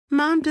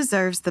Mom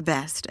deserves the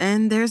best,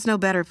 and there's no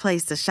better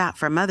place to shop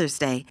for Mother's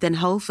Day than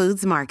Whole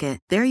Foods Market.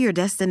 They're your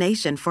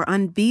destination for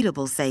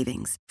unbeatable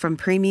savings, from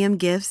premium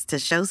gifts to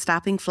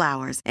show-stopping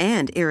flowers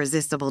and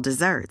irresistible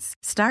desserts.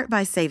 Start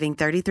by saving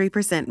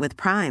 33% with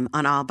Prime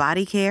on all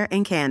body care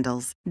and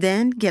candles.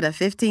 Then get a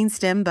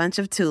 15-stem bunch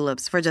of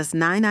tulips for just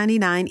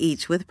 $9.99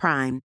 each with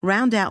Prime.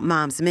 Round out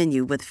Mom's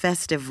menu with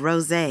festive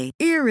rosé,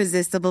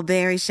 irresistible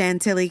berry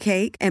chantilly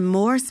cake, and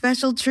more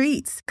special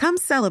treats. Come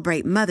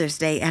celebrate Mother's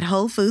Day at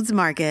Whole Foods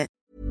Market.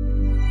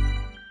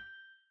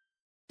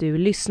 Du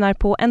lyssnar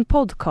på en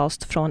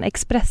podcast från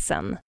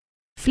Expressen.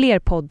 Fler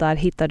poddar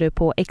hittar du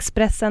på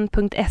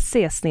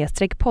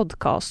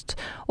expressen.se/podcast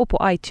och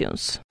på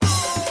iTunes.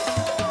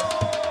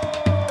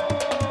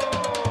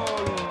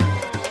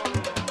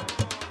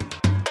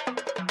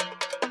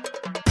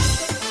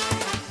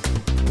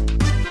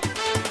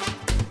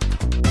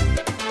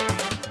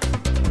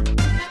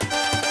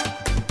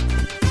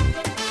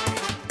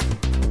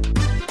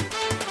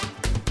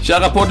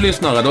 Kära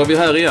poddlyssnare, då är vi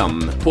här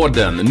igen.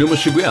 Podden nummer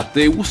 21,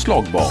 det är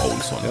oslagbar,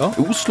 Olsson. Ja.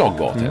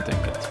 Oslagbart helt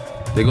enkelt.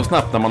 Det går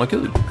snabbt när man har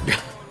kul.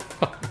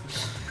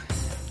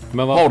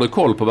 Men Har du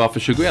koll på varför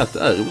 21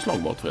 är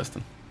oslagbart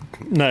förresten?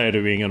 Nej,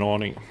 du har ingen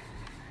aning.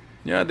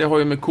 Ja, det har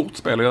ju med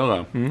kortspel att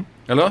göra.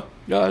 Eller?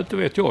 Ja, det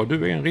vet jag.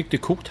 Du är en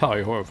riktig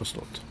kortharj, har jag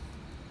förstått.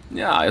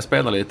 Ja, jag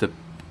spelar lite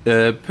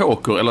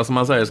poker, eller som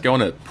man säger i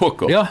Skåne,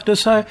 poker. Ja, det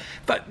säger...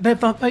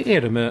 Vad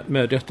är det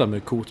med detta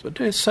med kortspel?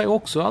 Det säger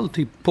också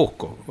alltid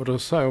poker. Och då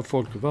säger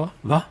folk, va?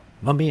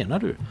 Vad menar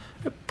du?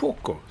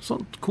 Poker,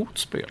 sånt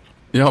kortspel.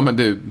 Ja, men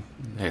det är ju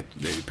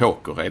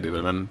poker är det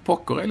väl, men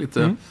poker är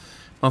lite...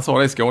 Man sa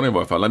det i Skåne i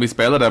varje fall. När vi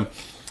spelade...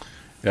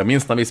 Jag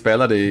minns när vi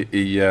spelade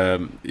i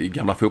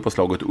gamla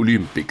fotbollslaget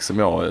Olympic som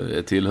jag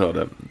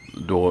tillhörde.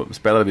 Då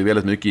spelade vi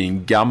väldigt mycket i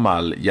en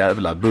gammal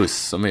jävla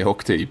buss som vi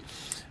åkte i.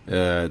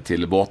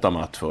 Till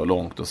bortamatcher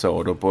långt och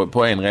så. Då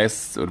på en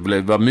resa, och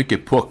det var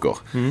mycket poker.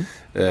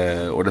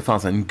 Och det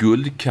fanns en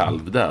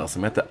guldkalv där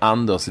som hette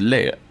Anders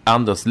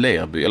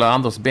Lerby, eller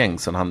Anders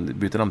Bengtsson, han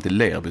bytte namn till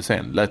Lerby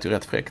sen. Lät ju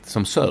rätt fräckt.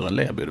 Som Sören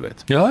Lerby, du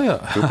vet. Ja.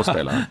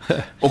 Fotbollsspelare.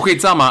 Och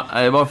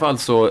skitsamma, i varje fall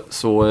så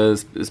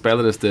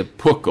spelades det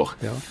poker.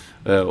 Ja.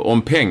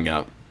 Om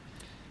pengar.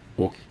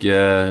 Och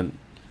det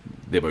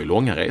var ju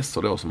långa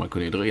resor då, så man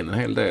kunde ju dra in en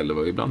hel del. Det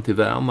var ju ibland till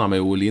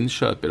Värnamo och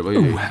Linköping. Det var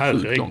ju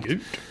sjukt långt.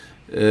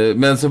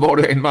 Men så var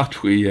det en match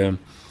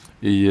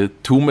i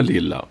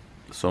Tomelilla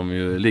som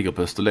ju ligger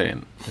på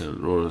Österlen.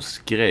 Då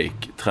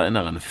skrek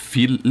tränaren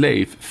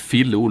Leif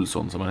Fille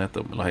Olsson, som han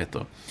heter.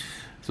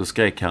 Så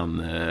skrek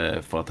han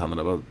för att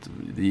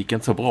det gick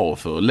inte så bra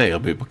för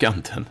Lerby på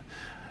kanten.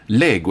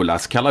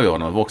 Legolas kallar jag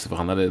honom också, för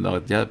han hade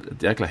ett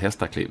jäkla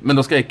hästakliv. Men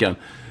då skrek han: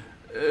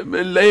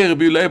 men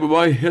Lerby,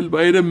 vad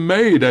är det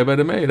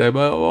med dig?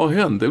 Vad har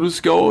hänt? Är du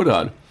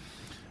skadad?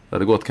 Det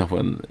hade gått kanske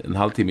en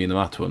halvtimme in i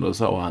matchen, och då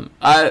sa han: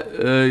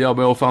 jag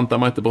börjar fanta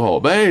mig inte bra.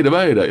 Vad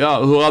är det?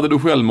 Ja, hur hade du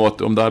själv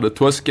mått om du hade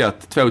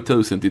toskat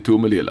 2000 till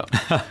Tomelilla?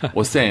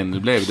 Och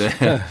sen blev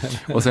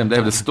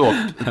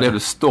det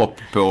stopp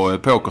på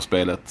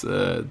pokerspelet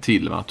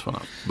till matcherna.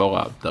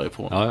 Bara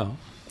därifrån.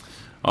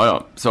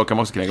 Ja, så kan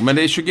man också knäcka. Men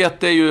det är 21,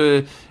 det är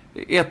ju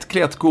ett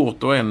klätt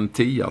kort och en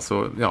 10,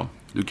 så ja,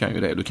 du kan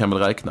ju det. Du kan väl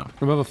räkna.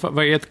 Men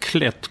vad är ett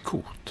klätt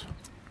kort?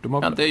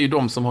 Det är ju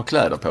de som har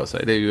kläder på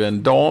sig. Det är ju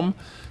en dam,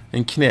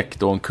 en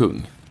knäckt och en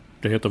kung.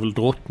 Det heter väl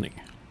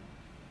drottning?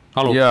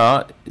 Hallå?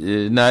 Ja,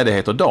 nej, det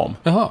heter dam.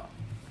 Jaha,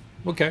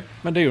 okej.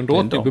 Men det är ju en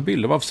drottning på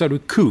bilden. Varför säger du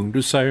kung?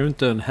 Du säger ju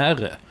inte en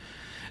herre.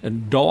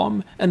 En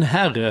dam, en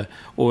herre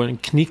och en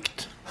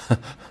knickt.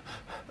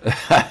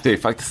 Det är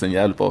faktiskt en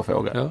jävla bra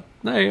fråga. Ja.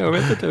 Nej, jag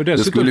vet inte. Det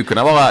skulle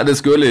kunna vara...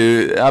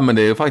 men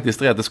det är ju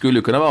faktiskt rätt. Det skulle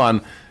ju kunna vara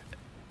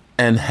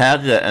en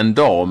herre, en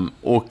dam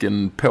och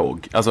en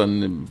påg. Alltså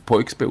en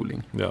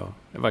pojkspoling. Ja,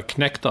 det var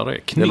knäcktar det.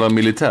 Det var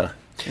militär.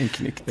 En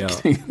knickt. Ja.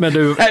 Men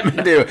du... Nej, men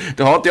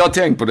det har inte jag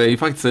tänkt på. Det är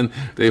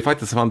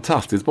faktiskt en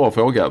fantastiskt bra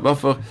fråga.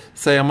 Varför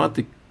säger man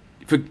inte...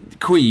 För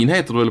Queen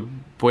heter det väl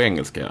på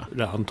engelska?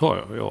 Det antar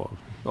jag. Jag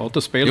har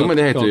inte spelat. Jo, men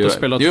det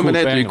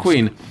heter ju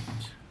Queen.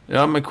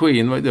 Ja, men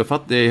Queen,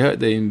 det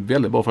är en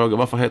väldigt bra fråga.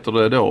 Varför heter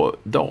det då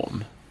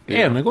dam?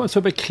 Än en gång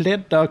så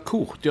beklädda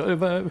kort.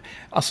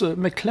 Alltså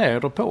med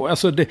kläder på.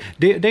 Alltså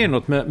det är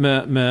något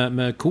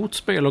med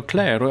kortspel och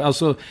kläder.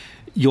 Alltså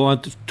jag är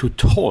inte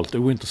totalt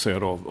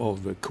ointresserad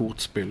av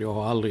kortspel.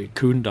 Jag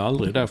kunde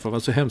aldrig. Därför var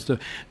det så hemskt.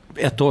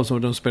 Ett tag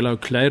som de spelar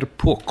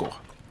klädpoker.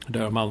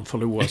 Där man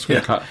förlorar.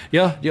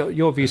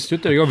 Jag visste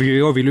inte. Jag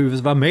ville ju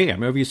vara med,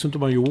 men jag visste inte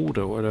vad man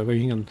gjorde. Och det var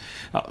ingen...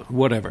 Ja,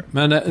 whatever.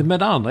 Men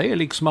det andra är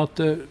liksom att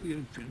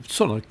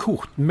sådana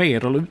kort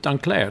med eller utan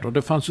kläder.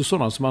 Det fanns ju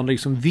sådana som man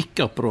liksom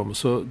vickar på dem.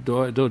 Så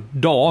då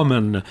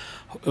damen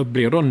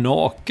blir då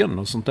naken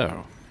och sånt där.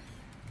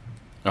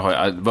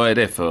 Jaha, vad är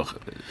det för...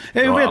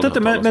 Jag vet inte,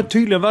 men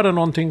tydligen var det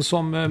någonting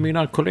som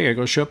mina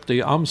kollegor köpte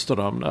i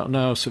Amsterdam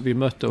när vi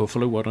mötte och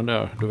förlorade den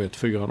där,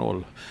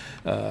 4-0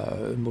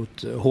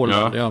 mot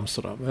Holland i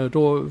Amsterdam.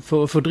 Då,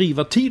 för att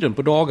fördriva tiden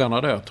på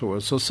dagarna där, tror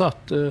jag, så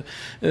satt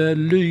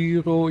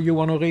Lyr och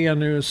Johan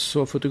Orenius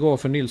och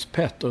fotografen Nils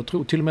Petter, jag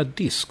tror till och med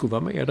Disco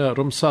var med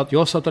där.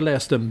 Jag satt och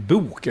läste en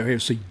bok, jag är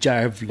så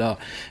jävla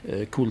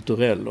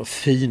kulturell och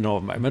fin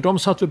av mig, men de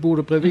satt vid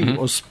bordet bredvid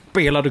och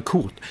spelade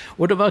kort.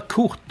 Och det var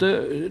kort,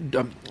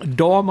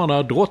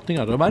 damerna,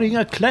 drottningarna, det var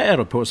inga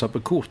kläder på sig på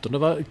korten. Det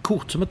var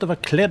kort som inte var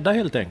klädda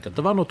helt enkelt.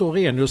 Det var något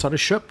Orenius hade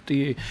köpt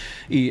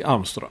i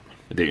Amsterdam.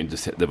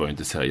 Det var ju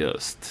inte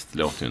seriöst. Det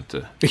låter ju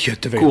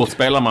inte... Kort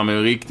spelar man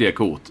med riktiga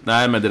kort.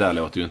 Nej, men det där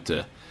låter ju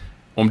inte...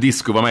 Om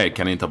Disco var med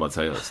kan det inte ha varit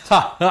seriöst.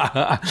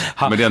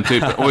 Med den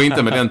typen, och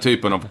inte med den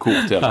typen av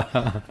kort heller.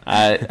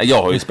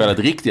 Jag har ju spelat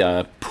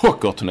riktiga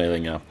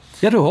pokerturneringar.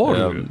 Ja, du har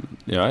du.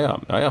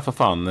 Ja, för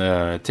fan.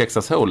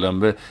 Texas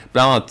Hold'em.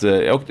 Bland annat,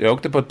 jag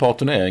åkte på ett par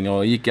turneringar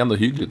och gick ändå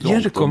hyggligt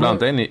långt. Och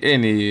bland annat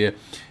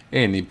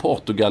en i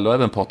Portugal och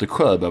även Patrik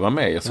Sjöberg var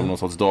med som någon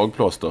sorts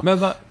dragplåster. Men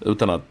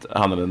utan att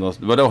han hade något...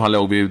 Det var då han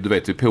låg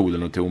vid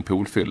poolen och tog en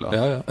poolfylla.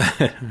 Ja.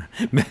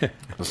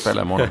 Då spelade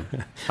jag med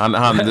honom.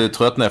 Han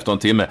tröttnade efter en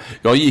timme.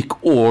 Jag gick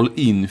all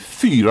in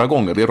 4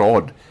 gånger i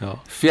rad. Ja.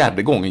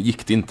 4:e gången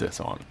gick det inte,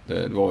 sa han.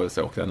 Det var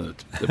så åkte han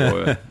ut.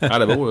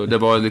 Det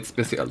var lite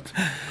speciellt.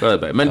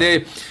 Sjöberg. Men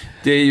det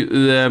är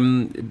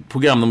ju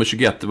program nummer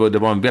 21. Det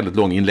var en väldigt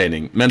lång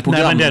inledning. Men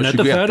program nummer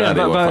 21 är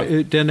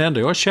det den enda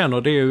jag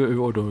känner, det är ju,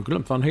 och du har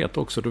glömt vad han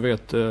heter också, du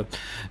vet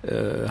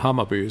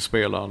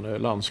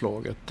Hammarby-spelaren,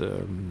 landslaget.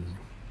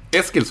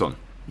 Eskilsson.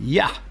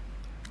 Ja.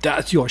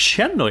 Jag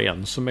känner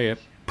en som är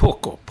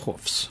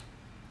pokerproffs.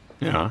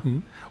 Ja.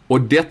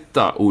 Och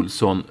detta,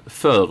 Olsson,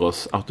 för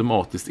oss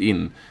automatiskt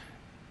in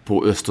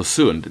på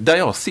Östersund, där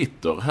jag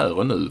sitter här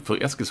och nu,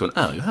 för Eskilsson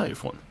är ju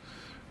härifrån.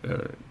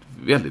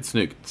 Väldigt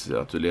snyggt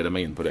att du leder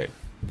mig in på det.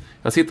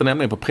 Jag sitter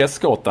nämligen på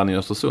Pressgatan i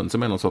Östersund,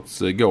 som är någon sorts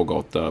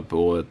gågata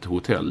på ett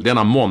hotell.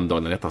 Denna måndag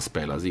när detta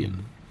spelas in.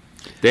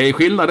 Det är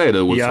skillnad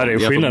det, Olsson. Ja, det är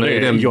skillnad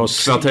det. Jag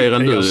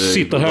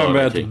sitter här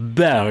med ett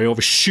berg av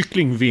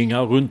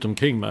kycklingvingar runt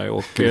omkring mig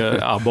och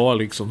bara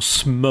liksom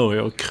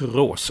smörjer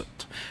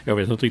kråset. Jag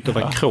vet inte riktigt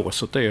vad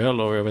kråset är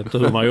heller. Jag vet inte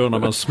hur man gör när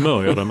man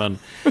smörjer det, men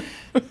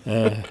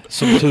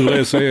som tur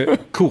är så är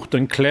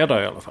korten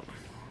klädda i alla fall.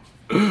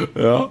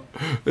 Ja.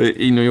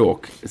 I New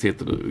York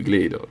sitter du och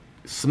glider.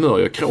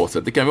 Smörjer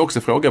kråset. Det kan vi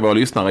också fråga våra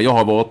lyssnare. Jag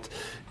har varit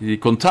i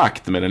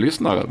kontakt med en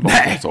lyssnare.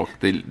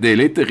 Det är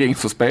lite ring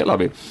så spelar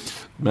vi.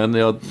 Men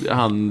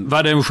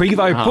var det en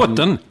skiva i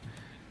potten?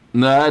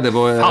 Nej, det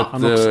var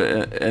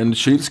en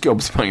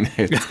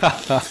kylskåpsmagnet.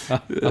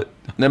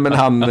 Nej, men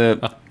han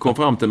kom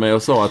fram till mig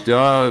och sa att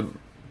jag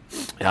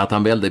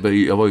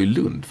var ju i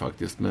Lund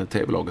faktiskt med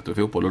tv-laget och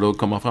fotboll, och då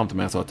kom han fram till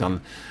mig och sa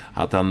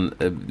att han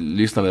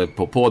lyssnade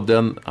på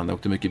podden, han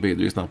åkte mycket bil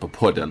och lyssnade på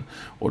podden,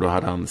 och då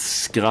hade han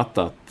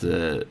skrattat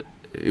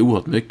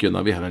oerhört mycket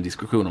när vi hade en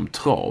diskussion om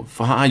trav,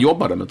 för han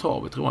jobbade med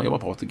trav, jag tror han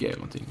jobbade på ATG eller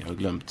någonting, jag har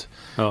glömt.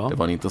 Ja. Det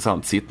var en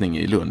intressant sittning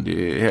i Lund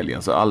i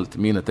helgen, så allt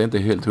minnet är inte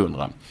helt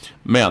 100,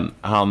 men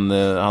han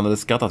hade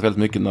skrattat väldigt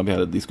mycket när vi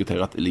hade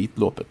diskuterat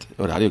Elitloppet,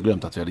 och det hade jag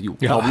glömt att vi hade gjort.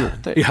 Ja, har vi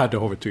gjort det? Ja, det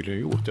har vi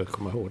tydligen gjort, jag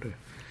kommer ihåg det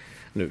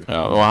nu.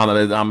 Ja, och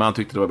han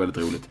tyckte det var väldigt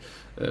roligt,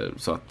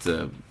 så att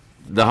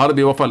där hade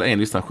vi i alla fall en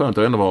lyssnare, skönt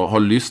att ändå ha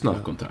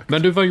lyssnarkontakt.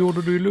 Men du, vad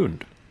gjorde du i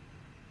Lund?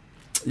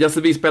 Ja,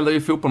 så vi spelade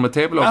ju fotboll med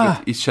tv-laget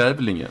i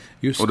Kävlinge.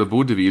 Och då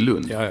bodde vi i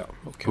Lund. Okay.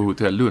 På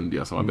hotell Lund,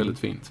 som var väldigt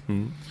fint.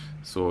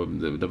 Så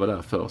det var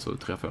därför så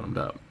träffade jag dem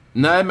där.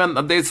 Nej,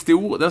 men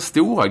den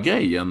stora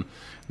grejen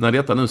när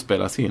detta nu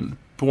spelas in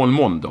på en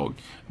måndag,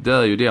 det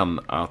är ju den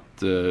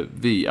att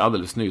vi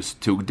alldeles nyss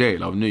tog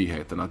del av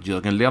nyheten att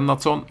Jörgen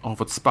Lennartsson har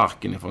fått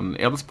sparken från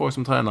Elfsborg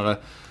som tränare.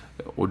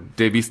 Och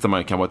det visste man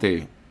ju kanske att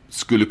det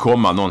skulle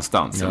komma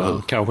någonstans.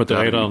 Ja, kanske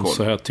inte redan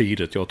så här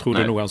tidigt. Jag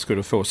trodde nog han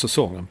skulle få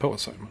säsongen på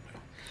sig.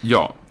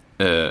 Ja,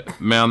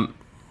 men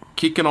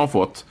kicken har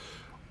fått,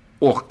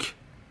 och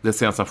det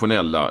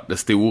sensationella, det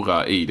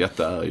stora i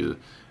detta är ju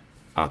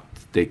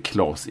att det är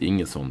Claes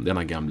Ingesson,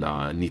 denna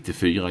gamla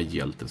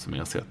 94-hjälte som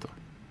ersätter.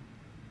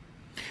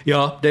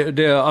 Ja, det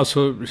är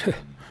alltså...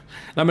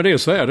 Nej, men det är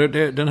så här,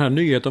 den här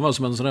nyheten var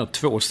som en sån här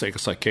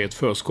 2-stegsraket.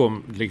 Först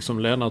kom liksom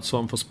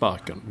Lennartsson för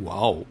sparken.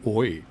 Wow,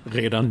 oj,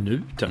 redan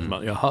nu tänkte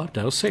man. Jaha,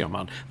 där ser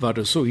man. Var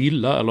det så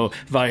illa? Eller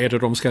vad är det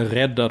de ska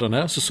rädda den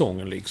här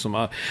säsongen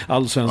liksom?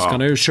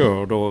 Allsvenskan är ju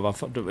körd, och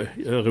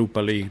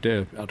Europa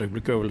League, det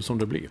blir väl som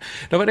det blir.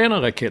 Det var den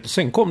ena raketen.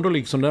 Sen kom då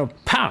liksom den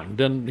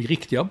den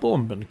riktiga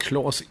bomben.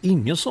 Claes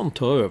Ingesson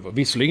tar över.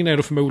 Visserligen är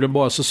det förmodligen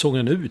bara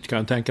säsongen ut, kan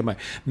jag tänka mig.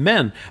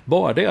 Men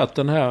bara det att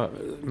den här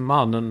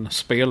mannen,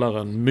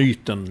 spelaren,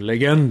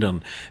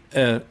 legenden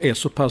är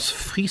så pass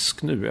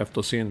frisk nu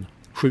efter sin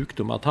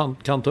sjukdom att han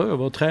kan ta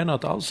över och träna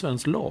ett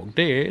allsvenskt lag.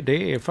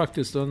 Det är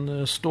faktiskt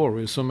en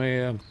story som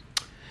är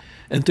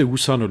inte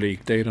osannolik,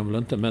 det är de väl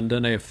inte, men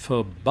den är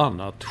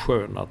förbannat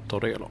skön att ta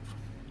del av.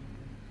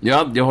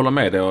 Ja, jag håller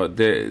med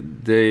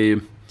dig.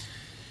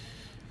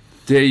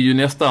 Det är ju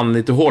nästan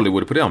lite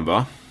Hollywood på den,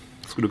 va?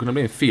 Skulle kunna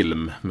bli en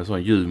film med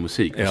sån ljuv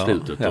musik på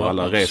slutet och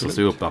alla reser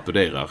sig upp och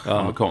applåderar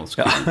amerikansk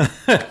film.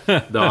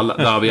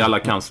 Där vi alla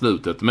kan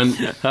slutet. Men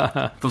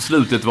för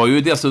slutet var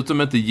ju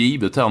dessutom inte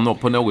givet här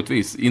på något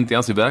vis. Inte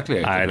ens i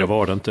verkligheten. Nej, det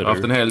var det inte. Jag har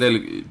haft en hel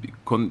del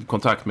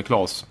kontakt med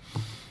Claes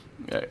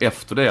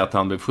efter det att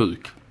han blev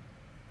sjuk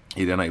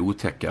i denna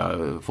otäcka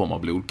form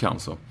av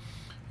blodcancer.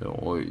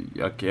 Och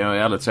jag kan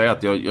ärligt säga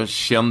att jag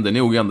kände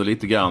nog ändå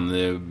lite grann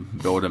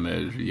både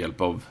med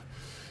hjälp av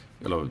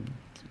eller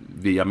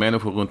via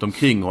människor runt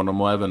omkring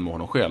honom och även med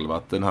honom själv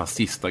att den här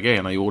sista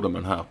grejen han gjorde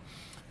med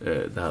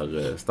det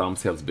här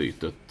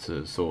stamcellsbytet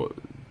så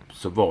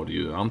var det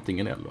ju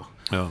antingen eller.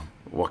 Ja.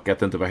 Och att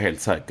det inte var helt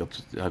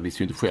säkert. Jag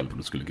visste ju inte själv hur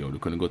det skulle gå. Det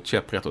kunde gå ett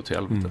käpprätt åt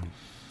helvete.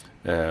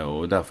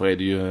 Och därför är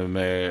det ju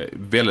med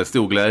väldigt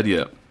stor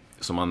glädje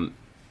som man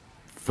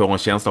får en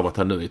känsla av att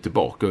han nu är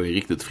tillbaka och är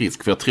riktigt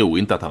frisk. För jag tror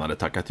inte att han hade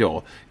tackat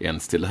ja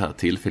ens till det här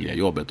tillfälliga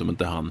jobbet om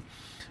inte han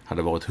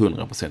hade varit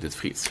 100%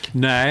 frisk.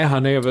 Nej,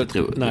 han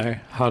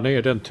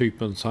är den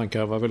typen så han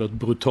kan vara väldigt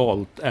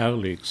brutalt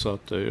ärlig. Så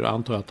att jag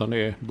antar att han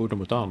är både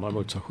mot andra och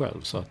mot sig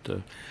själv. Så att,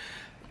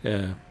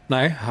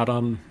 nej, hade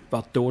han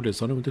varit dålig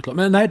så hade han inte klart.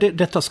 Men nej,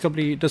 det ska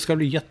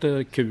bli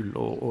jättekul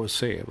att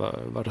se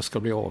vad det ska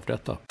bli av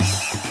detta.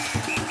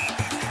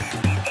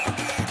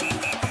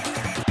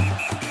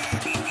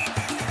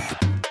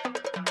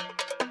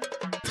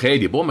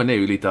 Tredje bomben är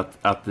ju lite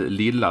att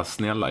lilla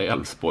snälla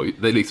Elfsborg,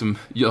 det liksom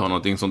gör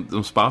någonting som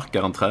de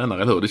sparkar en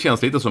tränare, eller hur? Det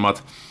känns lite som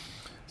att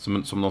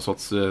som någon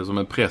sorts som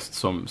en präst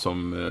som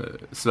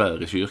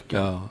svär i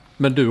kyrkan. Ja.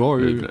 Men du har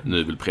ju nu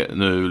är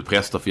väl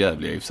präster för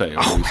jävliga i och för sig,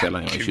 och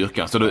sällan gör i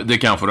kyrkan. Så det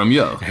kanske de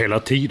gör. Hela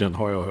tiden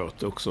har jag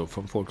hört också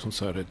från folk som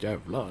säger det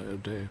jävla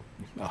det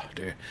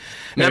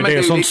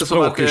är som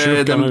språk i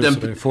kyrkan.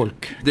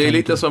 Det är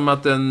lite som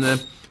att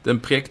den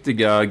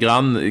präktiga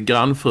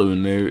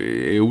grannfrun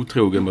är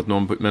otrogen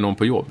med någon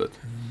på jobbet.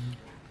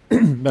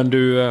 Men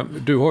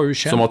du har ju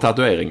känt... Som har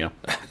tatueringar.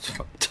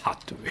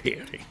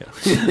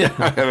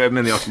 Tatueringar?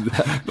 Men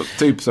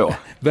typ så.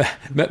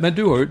 Men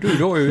du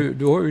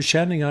har ju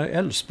känningar i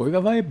Elfsborg.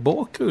 Vad är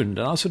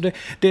bakgrunden? Alltså det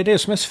är det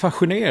som är så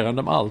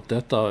fascinerande med allt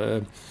detta.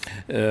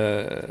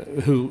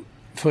 Hur...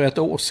 För ett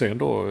år sedan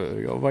då,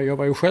 jag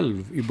var ju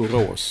själv i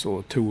Borås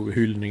och tog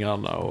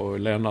hyllningarna och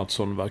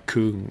Lennartsson var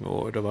kung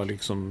och det var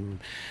liksom,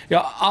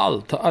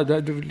 allt,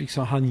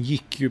 liksom,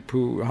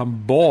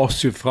 han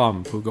bas ju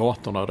fram på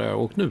gatorna där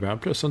och nu är han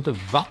plötsligt inte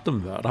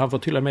vattenvärd. Han får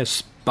till och med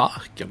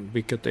sparken,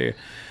 vilket är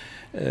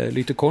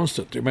lite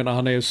konstigt. Jag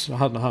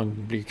menar,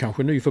 han blir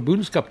kanske ny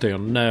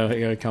förbundskapten när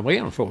Erik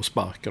Hamrén får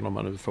sparken, om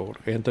man nu får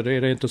det. Det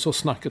är inte så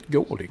snacket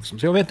går liksom.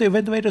 Så jag vet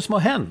inte vad är det som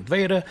har hänt.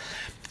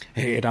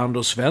 Är det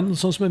Anders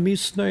Svensson som är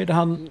missnöjd?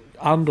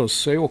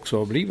 Anders är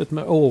också blivit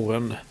med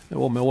åren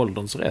och med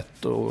ålderns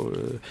rätt och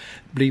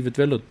blivit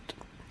väldigt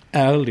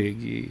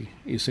ärlig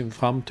i sin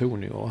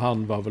framtoning, och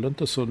han var väl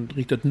inte så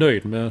riktigt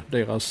nöjd med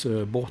deras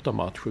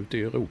bortamatch ute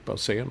i Europa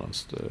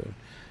senast.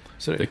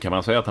 Så det kan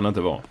man säga att han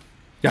inte var.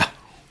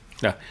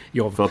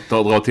 Ja, för att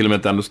dra till och med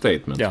ett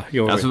understatement. Ja,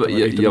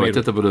 jag vet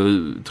inte vad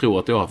du tror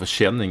att jag har för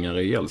känningar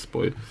i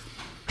Elfsborg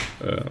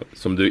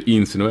som du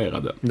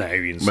insinuerade.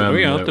 Nej,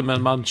 insinuerar inte,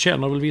 men man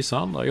känner väl vissa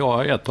andra. Jag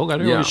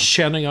har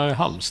känningar i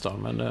Halmstad,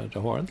 men det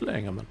har jag inte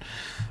längre. Men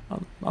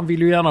man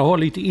vill ju gärna ha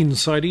lite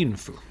inside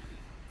info.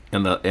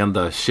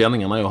 Enda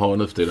känningarna jag har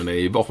nu för tiden är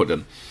i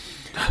baden.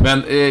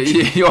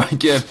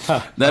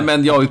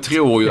 Men jag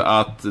tror ju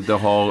att det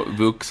har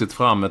vuxit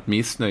fram ett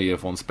missnöje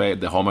från spel.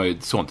 Det har man ju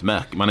sånt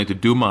märke. Man är inte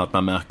dummare att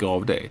man märker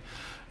av det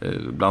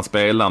bland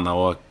spelarna,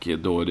 och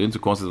då är det inte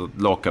så konstigt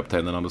att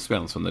lagkaptenen Anders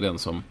Svensson är den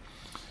som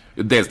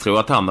dels tror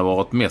att han har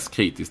varit mest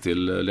kritisk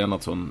till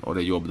Lennartsson och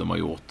det jobb de har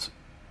gjort,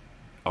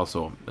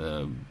 alltså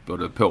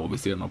både på och vid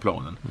sidan av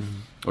planen.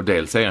 Och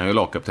dels är han ju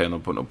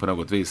lagkaptenen på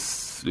något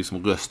vis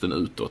liksom rösten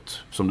utåt,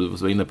 som du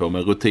var inne på,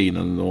 med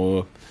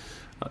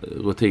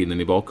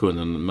rutinen i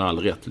bakgrunden med all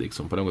rätt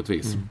liksom, på något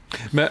vis.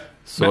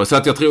 Så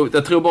att jag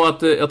tror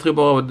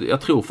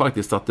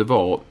faktiskt att det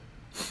var,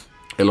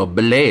 eller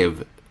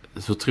blev,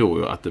 så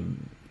tror jag att det,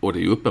 och det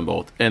är ju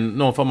uppenbart,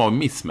 någon form av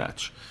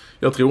mismatch.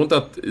 Jag tror inte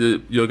att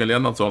Jörgen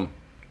Lennartsson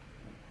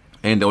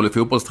är en dålig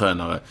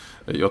fotbollstränare.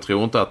 Jag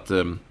tror inte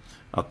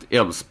att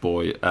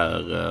Elfsborg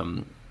är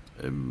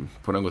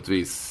på något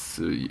vis...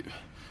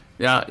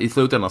 i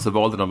slutändan så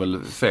valde de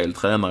väl fel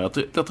tränare.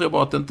 Jag tror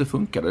bara att det inte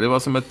funkade. Det var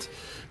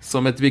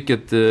som ett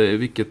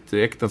vilket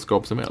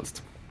äktenskap som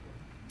helst.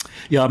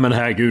 Ja, men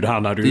herregud,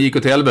 han hade ju... Det gick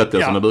åt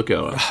helvete som det brukar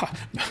göra.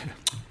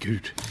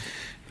 Gud.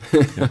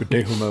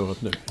 Det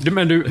humöret nu.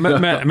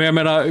 Men jag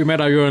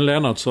menar Jörgen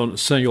Lennartsson,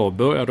 sen jag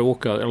började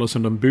åka, eller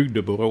sen de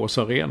byggde Borås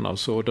Arena,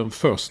 så den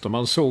första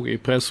man såg i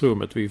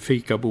pressrummet vid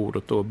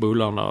fikabordet och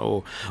bullarna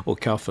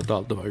och kaffet,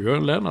 allt, det var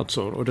Jörgen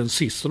Lennartsson. Och den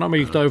sista när man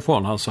gick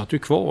därifrån, han satt ju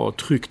kvar och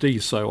tryckte i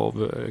sig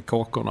av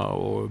kakorna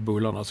och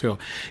bullarna. Så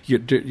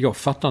jag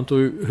fattar inte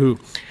hur,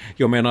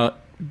 jag menar,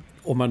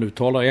 om man nu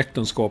talar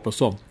äktenskap och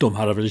så, de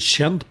hade väl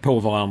känt på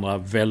varandra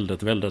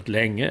väldigt, väldigt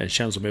länge. Det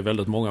känns som i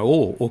väldigt många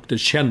år. Och det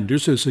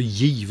kändes ju så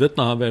givet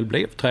när han väl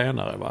blev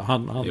tränare.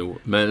 Va? Jo,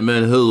 men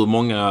hur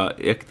många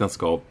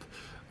äktenskap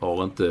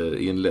har inte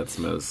inletts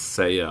med att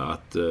säga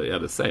att,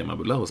 det säger man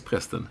väl hos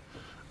prästen,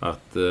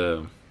 att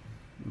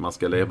man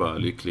ska leva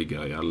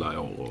lyckliga i alla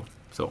år och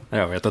så.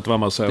 Jag vet inte vad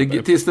man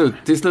säger.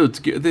 Till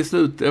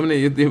slut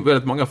i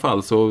väldigt många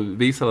fall så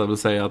visar det väl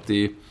sig att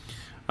det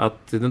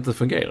inte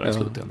fungerar i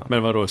slutändan.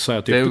 Men vadå,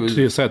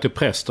 säger till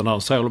prästen,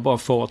 han säger bara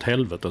för åt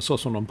helvete, så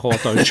som de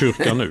pratar i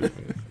kyrkan nu.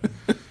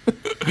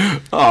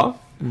 Ja,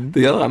 det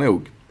gör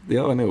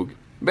han nog.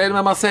 Men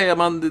man säger att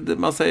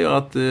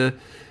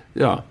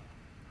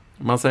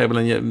man säger väl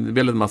en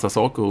väldigt massa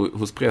saker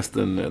hos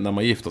prästen när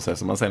man gifter sig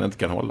som man sen inte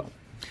kan hålla.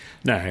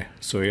 Nej,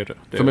 så är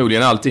det.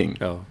 Förmodligen allting.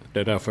 Ja, det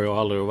är därför jag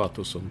aldrig har varit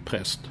hos en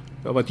präst.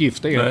 Jag har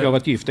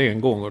varit gift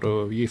en gång och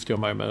då gifte jag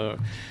mig med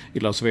i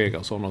Las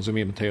Vegas och någon som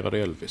imiterade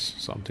Elvis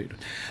samtidigt.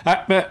 Nej,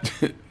 men...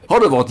 Har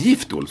du varit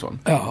gift, Olsson?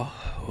 Ja,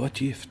 jag har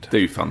varit gift. Det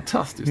är ju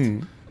fantastiskt.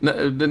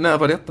 När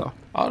var detta?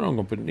 Ja, någon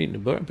gång i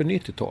början på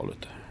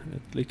 90-talet.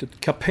 Ett litet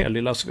kapell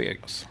i Las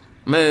Vegas.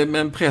 Med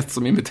en präst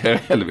som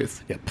imiterar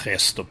Elvis? Ja,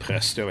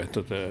 präst, jag vet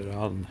inte.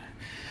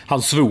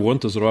 Han svor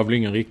inte, så det var väl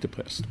ingen riktig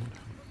präst.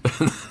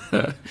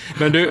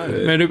 Men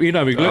du,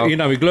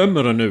 innan vi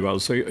glömmer det nu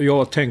alltså,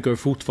 jag tänker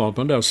fortfarande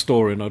på den där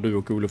storyn när du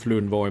och Olof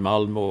Lund var i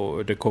Malmö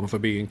och det kom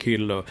förbi en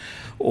kille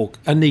och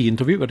ni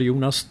intervjuade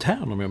Jonas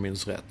Tern, om jag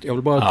minns rätt. Jag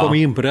vill bara komma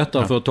in på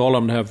detta för att tala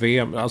om det här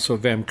VM, alltså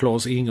vem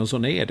Claes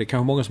Ingelsson är. Det är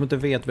kanske många som inte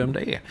vet vem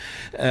det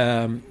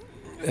är.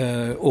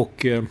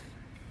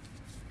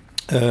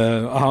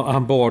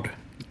 Han bad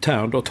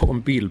Tern då ta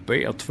en bild på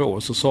er två,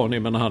 och så sa ni,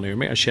 men han är ju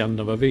mer känd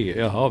än vad vi är.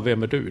 Jaha,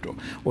 vem är du då?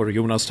 Och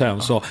Jonas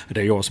Tern sa,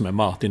 det är jag som är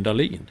Martin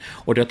Dahlin.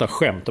 Och detta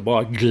skämt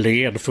bara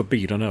gled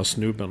förbi den här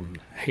snubben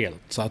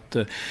helt. Så att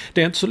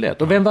det är inte så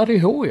lätt. Och vem var det i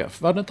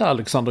HF? Var det inte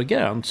Alexander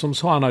Gerndt som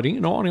sa han hade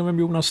ingen aning om vem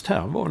Jonas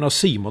Tern var när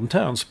Simon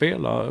Tern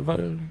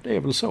spelade? Det är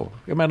väl så?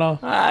 Jag menar...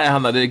 Nej,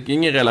 han hade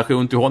ingen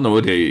relation till honom,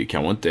 och det är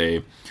kanske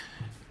inte...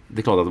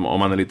 Det är klart att om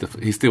man är lite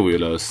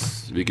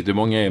historielös, vilket det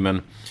många är,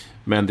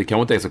 men det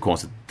kanske inte är så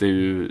konstigt. Det är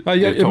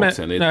ju ett tag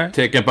sedan. Det är ett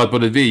tecken på att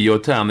både vi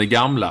och Tern är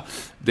gamla.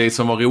 Det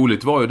som var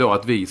roligt var ju då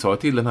att vi sa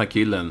till den här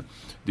killen,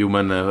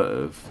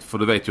 för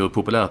du vet ju hur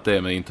populärt det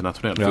är med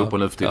internationell fotboll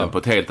nu för tiden på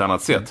ett helt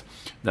annat sätt.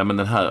 Nej, men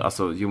den här,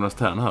 alltså Jonas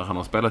Tern här, han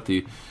har spelat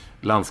i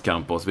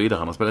landskamper och så vidare.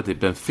 Han har spelat i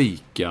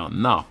Benfica,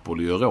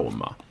 Napoli och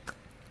Roma.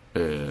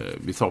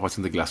 Vi sa faktiskt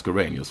inte Glasgow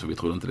Rangers, för vi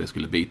trodde inte det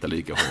skulle bita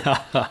lika hårt.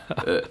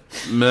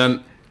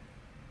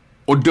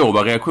 Och då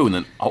var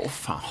reaktionen,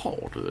 fan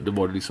har du? Det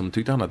var liksom,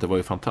 tyckte han att det var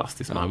ju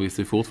fantastiskt, men han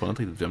visste fortfarande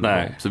inte riktigt vem det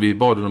var. Så vi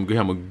bad dem gå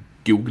hem och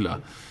googla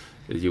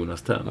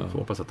Jonas Tern. Jag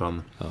hoppas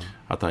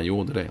att han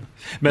gjorde det.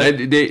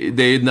 Men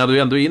det när du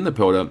ändå är inne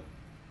på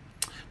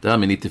det här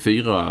med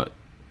 94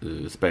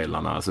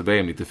 spelarna, alltså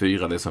VM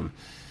 94,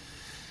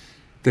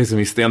 det som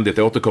vi ständigt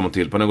återkommer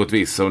till på något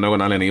vis, och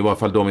någon anledning, i varje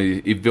fall de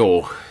i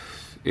vår,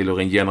 eller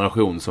en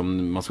generation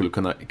som man skulle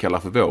kunna kalla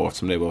för vår,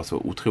 eftersom det var så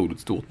otroligt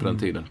stort på den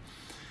tiden.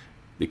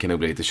 Det kan nog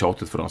bli lite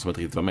tjatigt för de som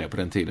inte riktigt var med på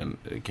den tiden,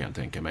 kan jag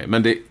tänka mig.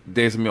 Men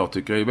det som jag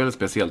tycker är väldigt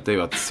speciellt är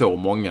ju att så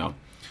många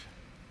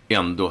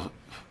ändå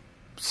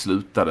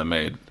slutade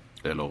med,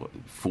 eller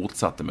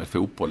fortsatte med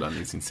fotbollen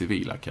i sin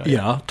civila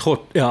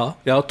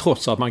karriär.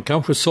 Trots att man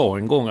kanske sa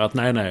en gång att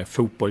nej,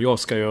 fotboll, jag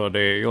ska göra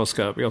det, jag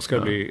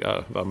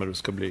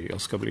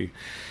ska bli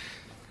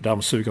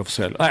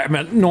dammsugarförsäljare.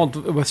 Nej,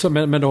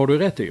 men det har du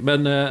rätt i.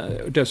 Men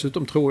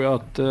dessutom tror jag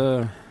att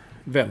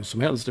vem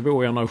som helst i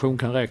vår generation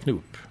kan räkna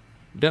upp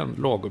den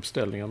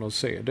laguppställningen och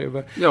se.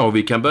 Ja,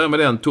 vi kan börja med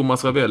den.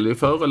 Thomas Ravelli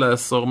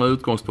föreläser med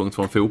utgångspunkt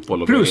från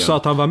fotboll. Och plus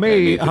att han var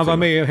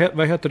med,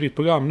 vad heter ditt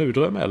program nu?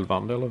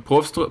 Drömelvan? Eller?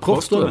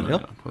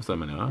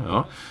 Proffsdrömmen,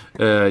 ja.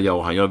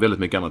 Ja, han gör väldigt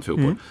mycket annat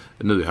fotboll.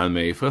 Nu är han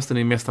med förresten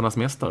i Mästarnas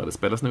mästare. Det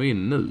spelas nu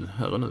in nu,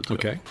 här och nu.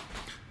 Okej.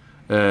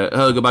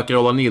 Högerback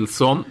Roland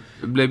Nilsson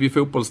blev ju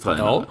fotbollstränare.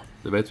 Ja.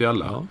 Det vet vi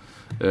alla.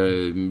 Ja.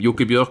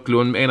 Jocke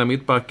Björklund, en av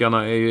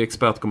mittbackarna, är ju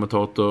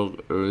expertkommentator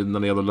när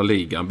det gäller La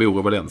Liga. Han bor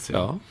i Valencia.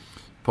 Ja.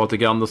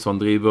 Patrik Andersson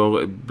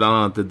driver bland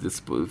annat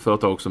ett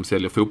företag som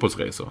säljer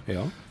fotbollsresor.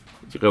 Ja.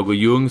 Roger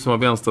Ljung som var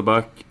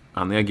vänsterback,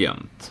 han är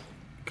agent.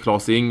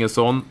 Claes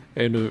Ingelsson,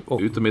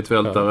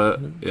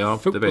 utommittfältare,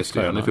 det vet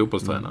vi, han är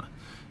fotbollstränare.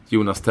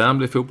 Jonas Tern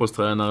blir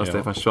fotbollstränare,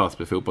 Stefan Schwarz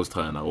blir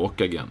fotbollstränare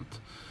och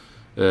agent.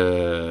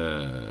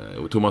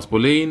 Och Thomas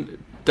Brolin,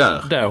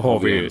 där har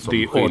vi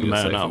the odd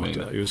man out,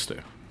 just det.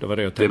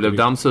 Det blev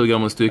dammsugare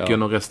med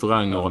stycken och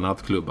restauranger och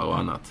nattklubbar och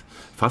annat.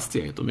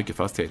 Fastigheter, mycket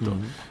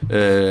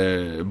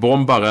fastigheter.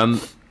 Bombaren,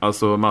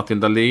 alltså Martin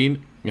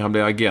Dahlin, han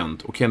blev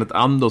agent. Och Kenneth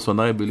Andersson,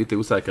 där är vi lite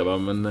osäkra,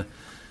 men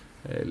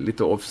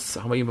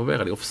han var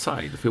involverad i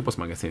Offside,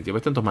 fotbollsmagasinet. Jag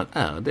vet inte om han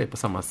är det på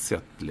samma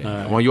sätt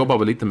längre. Och han jobbar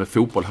väl lite med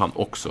fotboll han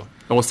också.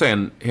 Och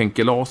sen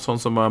Henke Larsson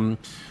som var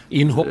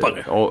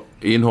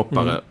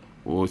inhoppare.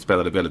 och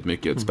spelade väldigt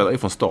mycket. Spelade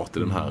från start i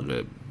den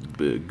här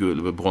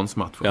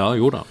bronsmatchen. Ja,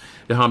 gjorde han.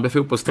 Ja, han blev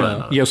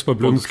fotbollstränare. Ja, Jesper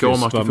Blomqvist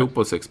var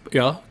fotbollsexpert.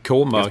 Ja,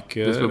 Kåmark.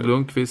 Jesper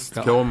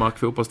Blomqvist, Kåmark,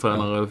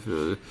 fotbollstränare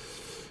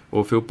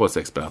och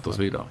fotbollsexpert och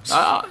så vidare.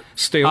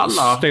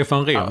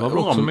 Stefan Rehn var väl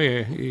också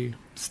med i...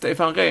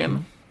 Stefan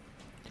Rehn.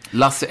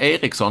 Lasse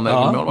Eriksson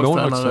är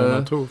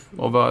målvaktstränare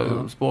och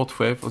var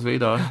sportchef och så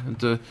vidare.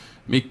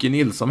 Micke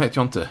Nilsson vet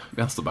jag inte,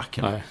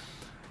 vänsterbacken.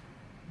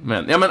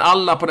 Nej. Men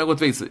alla på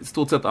något vis, i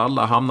stort sett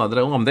alla hamnade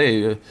där. Om det är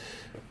ju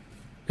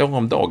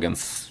om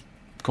dagens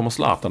kommer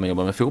Zlatan att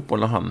jobba med fotboll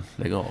när han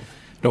lägger av.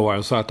 Då har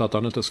jag sagt att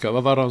han inte ska,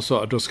 vad var det han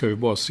sa? Då ska vi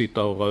bara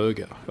sitta och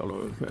röga.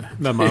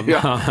 Men man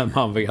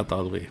vet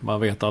aldrig.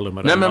 Man vet aldrig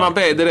med det. Nej, men man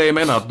vet, det är det jag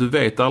menar, att du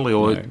vet aldrig.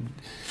 Och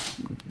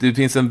det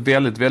finns en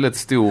väldigt, väldigt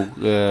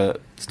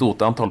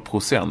stort antal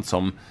procent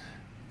som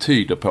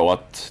tyder på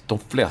att de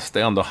flesta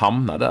ändå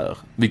hamnar där.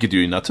 Vilket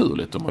ju är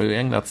naturligt. De har ju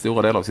ägnat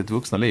stora delar av sitt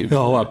vuxna liv.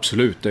 Ja,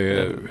 absolut.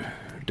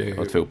 Det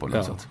är fotboll.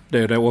 Ja, det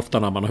är ofta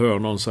när man hör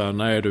någon säga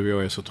nej du,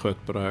 jag är så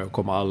trött på det här, jag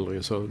kommer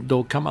aldrig. Så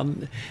då kan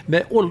man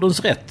med ålderns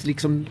rätt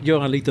liksom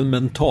göra en liten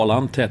mental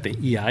anteckning.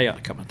 Ja,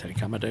 kan man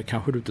tänka. Men det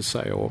kanske du inte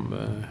säger om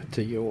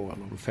 10 år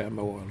eller om 5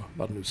 år eller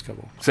vad det nu ska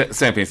vara.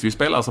 Sen finns det ju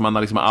spelare som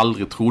man liksom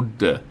aldrig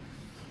trodde.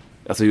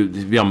 Alltså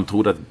vi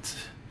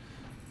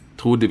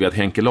trodde vi att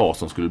Henke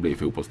Larsson skulle bli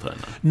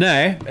fotbollstränare.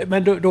 Nej,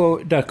 men då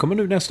där kommer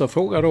nu nästa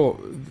fråga då.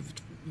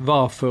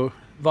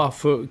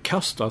 Varför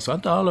kastas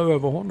inte alla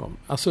över honom?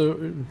 Alltså,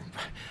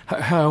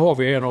 här har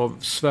vi en av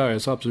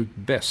Sveriges absolut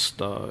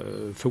bästa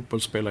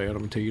fotbollsspelare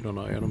genom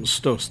tiderna. En av de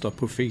största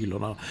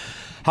profilerna.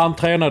 Han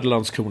tränade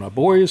Landskrona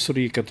Boys och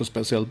det gick inte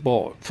speciellt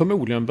bra.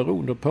 Förmodligen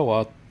beroende på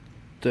att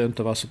det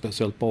inte var så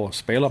speciellt bra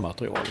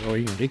spelarmaterial. Jag har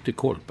ingen riktig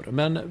koll på det.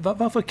 Men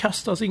varför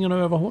kastas ingen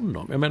över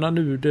honom? Jag menar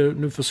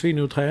nu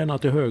försvinner ju tränare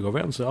till höger och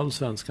vänster i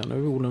Allsvenskan. Det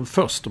var den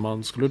första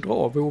man skulle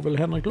dra. Var väl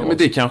Henrik Larsson? Men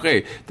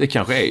det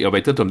kanske är. Jag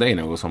vet inte om det är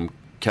någon som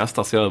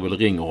kastar sig över eller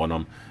ringer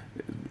honom.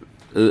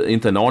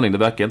 Inte en aning. Det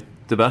verkar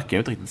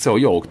inte riktigt så.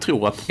 Jag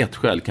tror att ett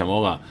skäl kan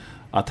vara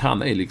att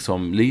han är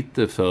liksom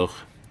lite för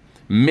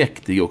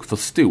mäktig och för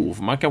stor.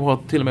 Man kan ha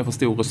till och med för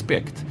stor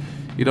respekt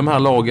i de här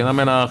lagen. Jag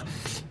menar,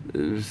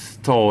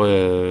 ta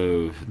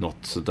något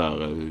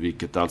sådär,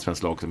 vilket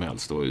allsvenskt lag som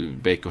helst då,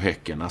 BK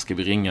Häcken. Ska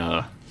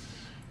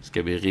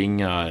vi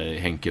ringa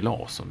Henke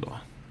Larsson då?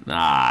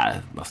 Nej,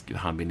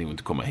 han vill nog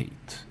inte komma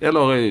hit.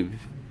 Eller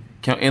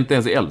inte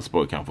ens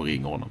Elfsborg kan få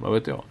ringa honom, vad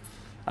vet jag.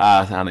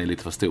 Han är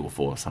lite för stor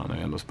för oss. Han har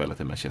ändå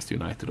spelat i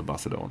Manchester United och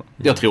Barcelona.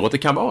 Jag tror att det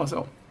kan vara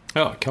så.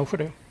 Ja, kanske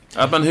det.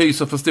 Att man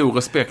hyser för stor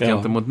respekt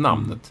gentemot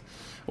namnet.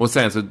 Och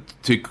sen så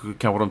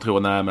kanske de tror,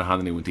 nej men han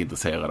är nog inte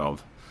intresserad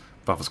av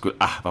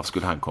varför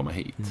skulle han komma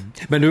hit?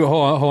 Men nu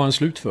har han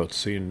slutfört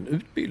sin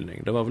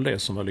utbildning. Det var väl det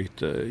som var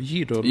lite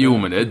jidder. Jo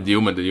men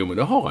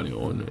det har han ju.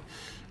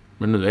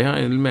 Men nu är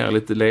han mer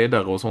lite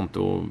ledare och sånt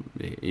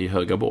i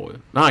Högaborg.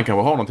 Nej, han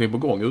kanske har någonting på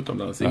gång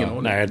utomlands. Ingen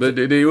aning.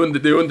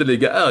 Det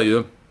underliga är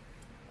ju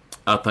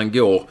att han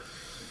går,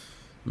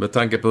 med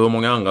tanke på hur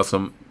många andra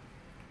som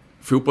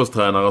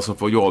fotbollstränare som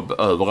får jobb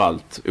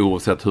överallt,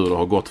 oavsett hur det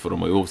har gått för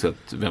dem och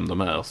oavsett vem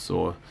de är,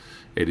 så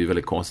är det ju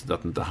väldigt konstigt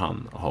att inte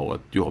han har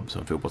ett jobb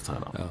som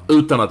fotbollstränare. Ja.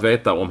 Utan att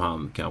veta om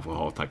han kanske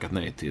har tackat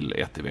nej till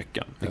 1 i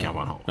veckan. Det kan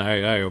han ha. Nej,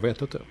 jag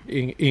vet inte.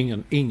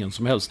 Ingen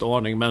som helst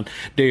aning. Men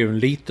det är ju en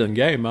liten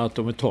grej med att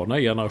om vi tar den här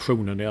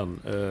generationen igen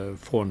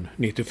från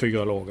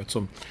 94-laget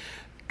som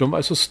de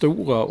är så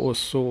stora och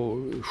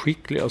så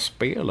skickliga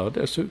spelare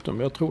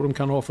dessutom. Jag tror de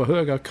kan ha för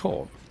höga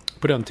krav.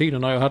 På den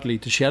tiden när jag hade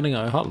lite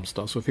känningar i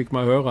Halmstad så fick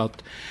man höra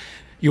att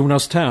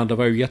Jonas Thern, det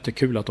var ju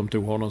jättekul att de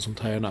tog honom som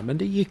tränare. Men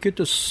det gick ju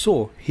inte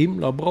så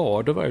himla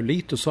bra. Det var ju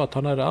lite så att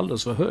han hade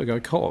alldeles för höga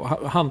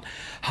krav.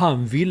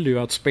 Han ville ju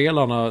att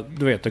spelarna,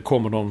 du vet, det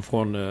kommer någon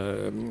från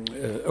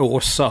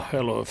Åsa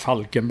eller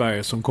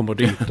Falkenberg som kommer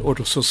dit. Och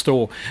då så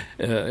står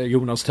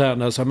Jonas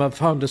Thern och säger, men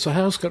fan, det så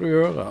här ska du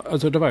göra.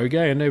 Alltså det var ju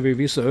grejen, när vid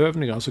vissa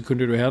övningar så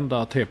kunde det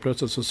hända att helt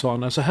plötsligt så sa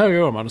han, så här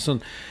gör man. Och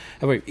sen,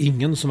 det var ju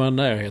ingen som var i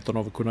närheten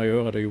av att kunna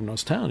göra det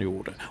Jonas Thern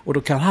gjorde. Och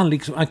då kan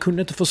han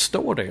kunde inte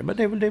förstå det. Men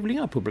det är väl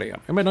inga problem.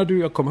 Jag menar,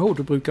 jag kommer ihåg,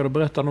 du brukade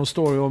berätta någon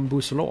story om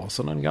Bosse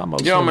Larsson, en gammal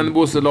men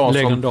Bosse Larsson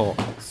legendar.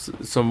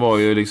 Som var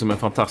ju liksom en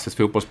fantastisk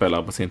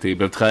fotbollsspelare på sin tid.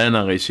 Blev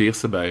tränare i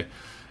Kirseberg.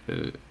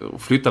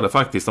 Flyttade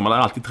faktiskt, de hade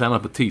alltid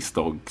tränat på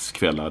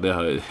tisdagskvällar. Det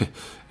här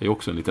är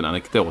också en liten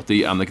anekdot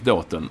i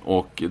anekdoten.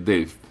 Och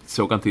det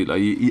såg han till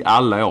i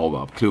alla år.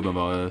 Va? Klubben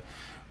var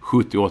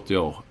 70-80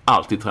 år,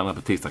 alltid tränat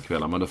på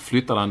tisdagskvällar, men då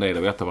flyttade han det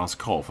och vet var hans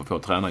krav för att få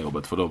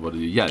tränarjobbet, för då var det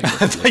ju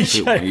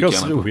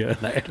Jägersro.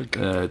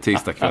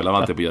 Tisdagskvällar var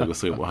alltid på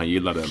Jägersro och han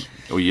gillade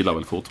och gillar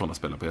väl fortfarande att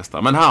spela på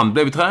hästar. Men han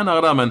blev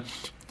tränare där, men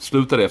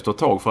slutade efter ett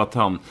tag för att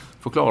han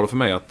förklarade för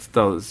mig att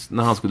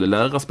när han skulle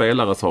lära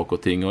spelare saker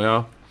och ting,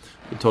 och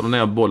du tar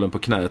ner bollen på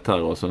knät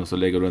här och sen så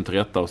lägger du den till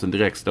rätta och sen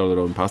direkt står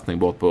det en passning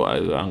bort på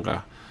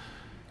andra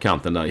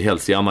kanten där,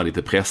 helst gärna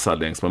lite pressad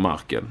längs med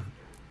marken.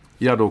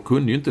 Ja, då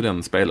kunde ju inte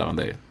den spelaren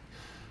det.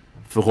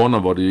 För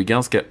honom var det ju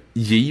ganska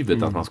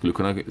givet att man skulle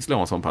kunna slå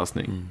en sån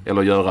passning.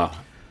 Eller göra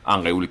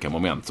andra olika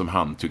moment som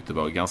han tyckte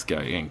var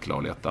ganska enkla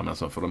och lätta, men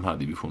som för de här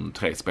division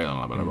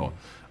 3-spelarna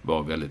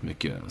var väldigt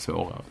mycket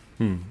svårare.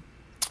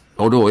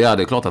 Och då, det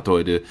är klart att då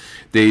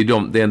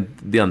är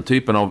den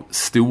typen av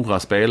stora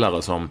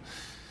spelare som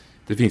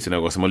det finns ju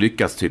några som har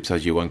lyckats, typ så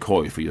här Johan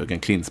Cruyff och Jürgen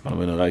Klinsmann,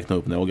 men räknar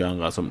upp några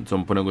andra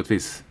som på något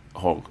vis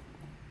har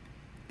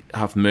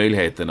haft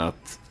möjligheten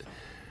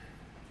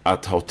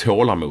att ha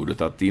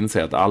tålamodet att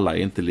inse att alla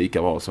är inte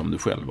lika bra som du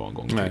själv var en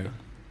gång.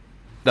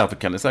 Därför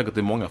kan det säkert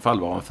i många fall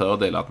vara en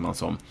fördel att man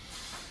som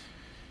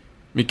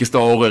Micke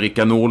Stare,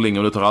 Rickard Norling,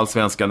 och du tar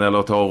Allsvenskan,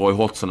 eller tar Roy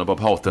Hodgson och Bob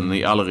Houghton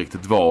i aldrig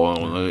riktigt var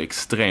en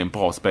extremt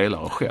bra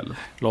spelare själv.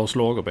 Lars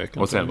Lagerbäck.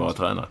 Och sen vara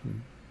tränare.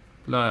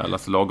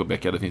 Lasse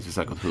Lagerbäck, det finns ju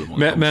säkert hur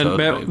många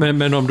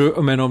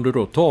men om du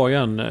då tar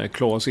igen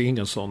Claes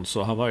Ingensson,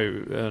 så han var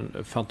ju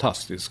en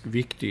fantastisk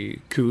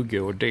viktig kugge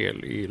och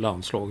del i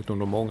landslaget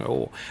under många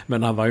år.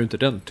 Men han var ju inte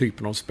den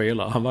typen av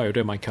spelare. Han var ju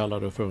det man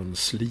kallade för en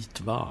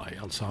slitvarg.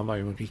 Alltså han var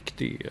ju en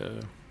riktig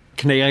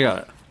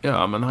knegare.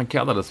 Ja, men han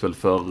kallades väl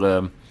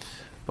för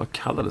vad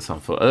kallades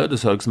han för?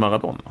 Ödeshögs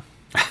Maradona.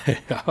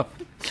 Ja.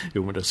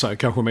 Jo, men det säger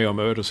kanske mer om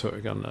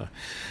Ödeshög än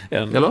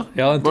eller?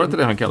 Ja, var det inte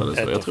det han kallades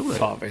för? Jag tror det.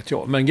 Fan vet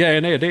jag. Men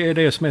grejen är, det är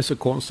det som är så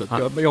konstigt.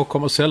 Jag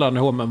kommer sällan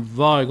ihåg, men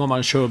varje gång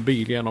man kör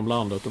bil genom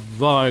landet och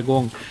varje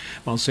gång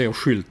man ser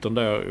skylten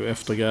där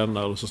efter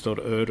Gränna, eller så står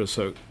det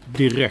Ödeshög,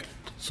 direkt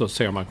så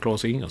ser man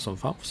Claes Ingensson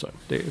framför sig.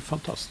 Det är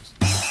fantastiskt.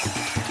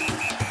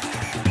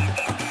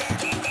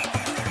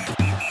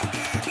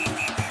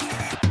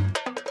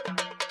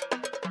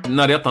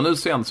 När detta nu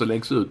sen så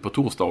läggs ut på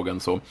torsdagen,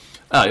 så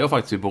är jag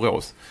faktiskt i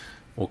Borås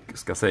och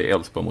ska se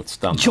Elfsborg mot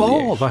Standard.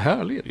 Ja, vad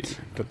härligt.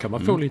 Då kan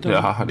man få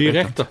lite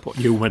direkta på.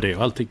 Jo, men det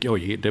är alltid,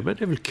 det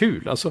är väl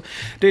kul. Alltså,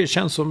 det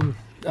känns som,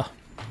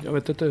 jag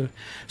vet inte,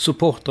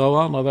 supportrar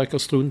och andra verkar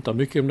strunta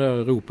mycket i de där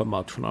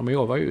Europamatcherna. Men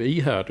jag var ju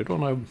ihärdig då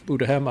när jag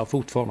bodde hemma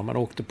fortfarande. Man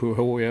åkte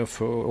på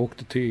HIF och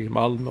åkte till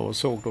Malmö och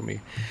såg dem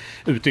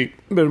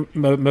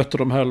mötte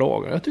de här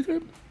lagen. Jag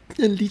tycker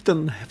en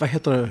liten, vad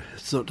heter det,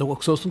 det var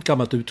också sånt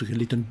gammalt uttryck, en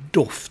liten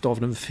doft av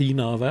den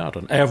finare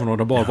världen. Även om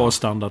det bara var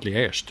Standard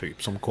Liège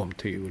typ som kom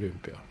till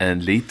Olympia. En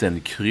liten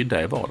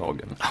krydda i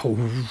vardagen.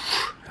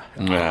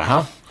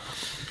 Jaha.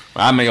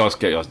 Ja, men jag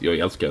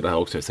älskar det här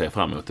också, jag ser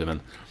fram emot det. Men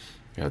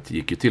jag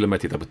gick ju till och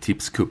med titta på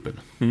Tipskuppen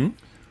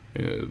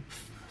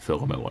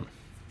förra åren.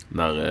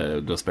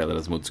 När då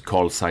spelades mot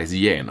Carl Zeiss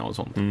Jena och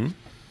sånt.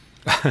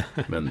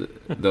 Men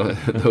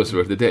those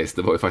were the days.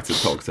 Det var ju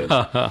faktiskt ett tag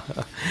sedan.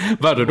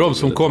 Var det de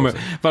som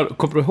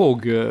kommer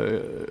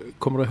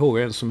du ihåg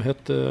en som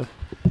hette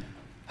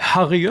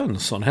Harry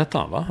Jönsson hette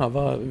han, va? Han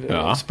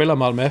var spelade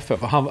Malmö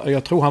FF.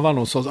 Jag tror han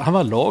var han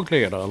var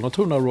lagledare. Jag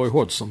tror när Roy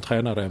Hodgson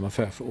tränade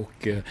MFF,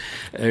 och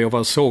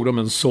jag såg dem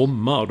en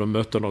sommar, de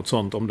mötte något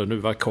sånt, om det nu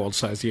var Carl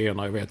Zeiss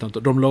Jena, jag vet inte.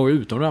 De la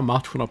ut de där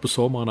matcherna på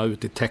sommarna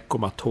ute i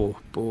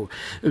Teckomatorp och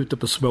ute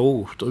på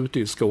småort och ute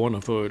i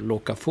Skåne för att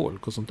locka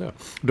folk och sånt där.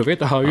 Då vet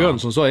jag Harry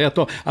Jönsson sa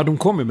att de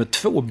kom med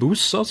 2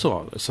 bussar,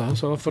 så han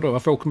sa,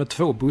 varför åker med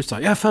 2 bussar?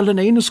 Ja, ifall den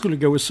ena skulle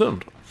gå i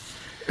sönder.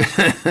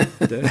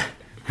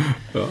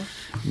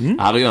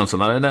 Harry Jönsson,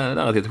 det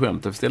är ett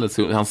skämt. Istället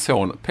så hans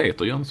son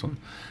Peter Jönsson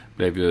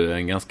blev ju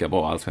en ganska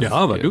bra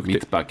allsvensk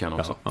mittback han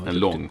också. En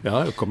lång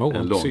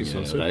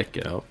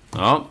räcke.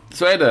 Ja,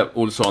 så är det,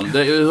 Olsson.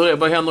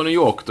 Vad händer i New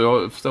York då?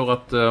 Jag förstår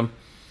att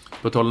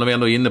på tal när vi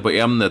ändå är inne på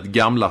ämnet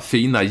gamla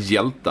fina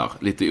hjältar,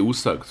 lite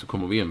osökt så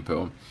kommer vi in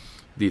på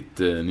ditt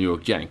New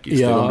York Yankees.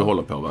 Det är de du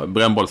håller på, va?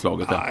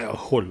 Brännbollslaget där. Ja, jag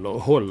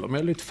håller. Men jag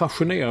är lite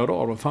fascinerad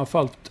av det.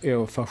 Framförallt är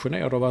jag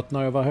fascinerad av att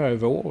när jag var här i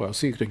våras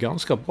så gick det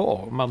ganska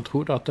bra. Man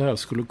trodde att det här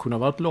skulle kunna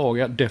vara ett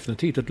lag,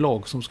 definitivt ett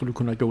lag som skulle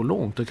kunna gå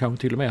långt och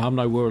kanske till och med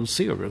hamna i World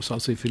Series,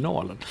 alltså i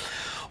finalen.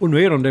 Och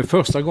nu är det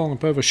första gången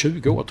på över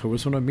 20 år, tror jag,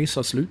 som de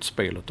missar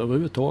slutspelet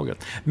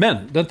överhuvudtaget. Men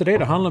det är inte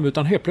det handlar om,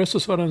 utan helt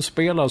plötsligt var det en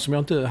spelare som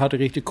jag inte hade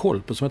riktigt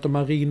koll på, som heter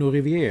Marino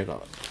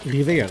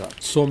Rivera,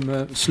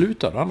 som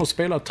slutade. Han har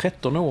spelat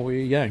 13 år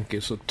i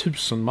Yankees och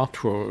 1000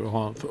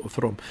 matcher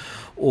för dem.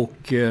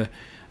 Och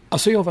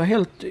alltså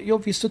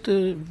jag visste inte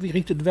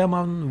riktigt vem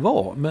han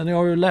var, men jag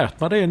har ju lärt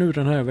mig det nu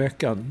den här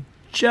veckan.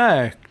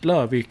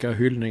 Jäklar vilka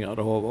hyllningar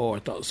det har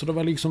varit. Alltså det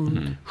var liksom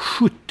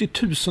 70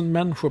 000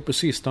 människor på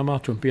sista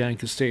matchen på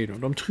Yankee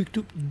Stadium. De tryckte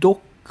upp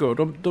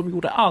dockor, de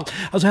gjorde allt.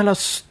 Alltså hela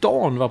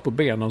stan var på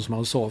benen, som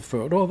han sa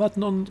för. Det har varit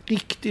någon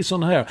riktig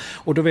sån här,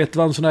 och då vet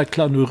man en sån här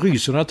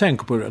klanurys när jag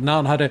tänker på det.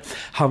 När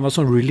han var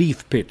sån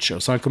relief pitcher,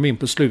 så han kom in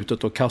på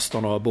slutet och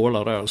kastade några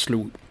bollar där och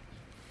slog.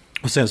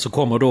 Och sen så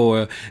kommer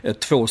då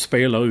 2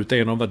 spelare ut,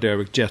 en av var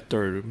Derek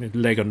Jeter,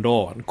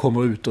 legendaren,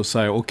 kommer ut och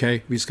säger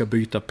okej, vi ska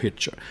byta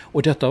pitcher.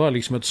 Och detta var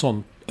liksom ett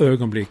sånt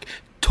ögonblick.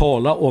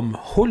 tala om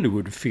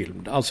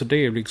Hollywoodfilm. Alltså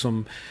det är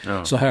liksom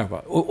så här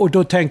va. Och då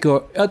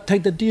jag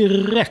tänkte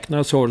direkt när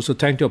jag såg det, så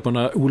tänkte jag på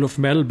när Olof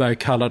Mellberg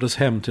kallades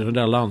hem till den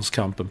där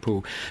landskampen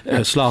på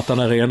Zlatan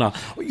Arena.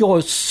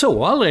 Jag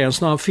såg aldrig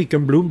ens när han fick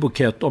en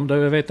blombukett,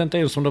 jag vet inte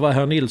ens om det var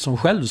herr Nilsson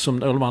själv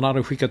eller man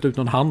hade skickat ut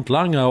någon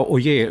hantlangare och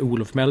ge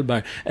Olof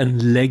Mellberg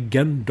en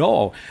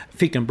legendar.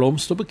 Fick en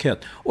blomsterbukett.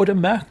 Och det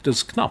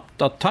märktes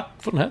knappt att tack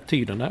för den här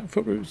tiden.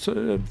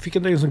 Så fick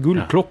inte ens en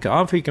guldklocka.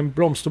 Han fick en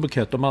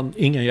blomsterbukett och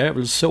ingen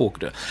jävel såg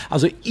det.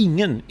 Alltså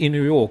ingen i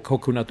New York har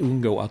kunnat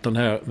undgå att den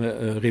här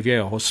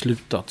Riviera har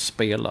slutat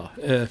spela.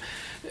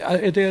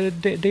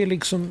 Det är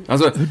liksom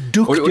alltså,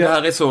 duktiga... och det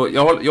här är så,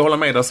 jag håller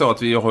med dig så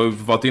att vi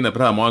har varit inne på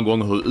det här många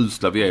gånger, hur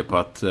usla vi är på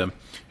att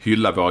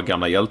hylla våra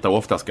gamla hjältar.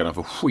 Ofta ska den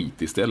få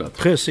skit istället.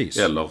 Precis.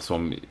 Eller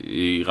som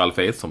i Ralf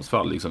Edströms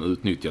fall liksom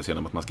utnyttjas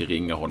genom att man ska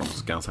ringa honom och så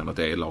ska han säga att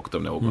det är elakt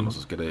av någon och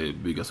så ska det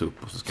byggas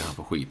upp och så ska han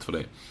få skit för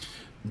det.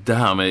 Det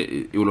här med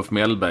Olof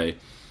Mellberg,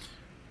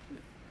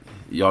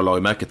 jag la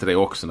ju märke till det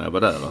också när jag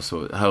var där.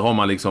 Alltså, här har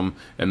man liksom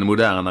en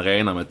modern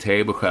arena med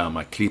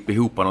tv-skärmar, klippa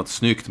ihop något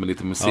snyggt med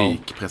lite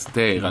musik,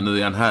 presentera, nu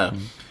är han här.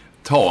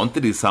 Ta inte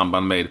det i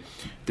samband med,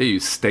 det är ju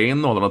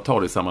stenåldern att ta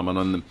det i samband med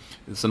en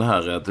sån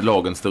här att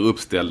lagen står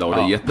uppställda och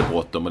det är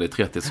jättebråttom och det är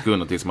 30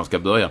 sekunder tills man ska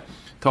börja.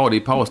 Ta det i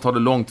paus, ta det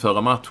långt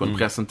före matchen,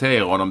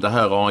 presentera honom, det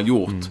här har han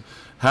gjort.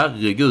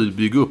 Herregud,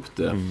 bygg upp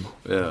det.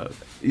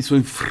 är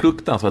så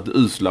fruktansvärt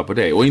usla på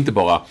det. Och inte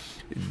bara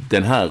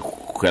den här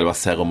själva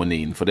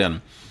ceremonin, för den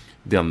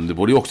det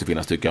borde ju också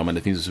finnas, tycker jag, men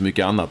det finns ju så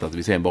mycket annat att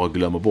vi sen bara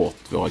glömmer bort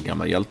våra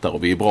gamla hjältar,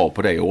 och vi är bra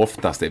på det, och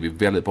oftast är vi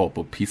väldigt bra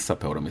på att pissa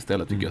på dem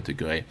istället,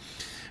 tycker jag är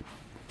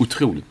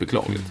otroligt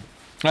beklagligt.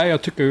 Nej,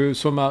 jag tycker ju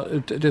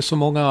det är så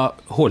många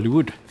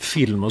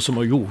Hollywood-filmer som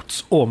har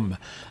gjorts om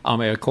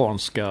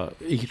amerikanska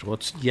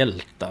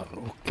idrottshjältar.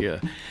 Och,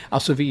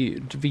 alltså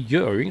vi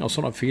gör ju inga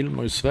sådana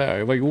filmer i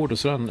Sverige. Vad gjorde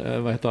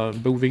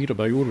Bo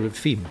Widerberg gjorde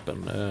Fimpen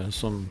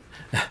som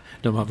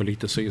de var väl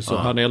lite så.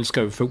 Han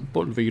älskar ju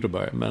fotboll,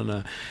 Widerberg,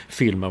 men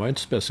filmen var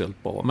inte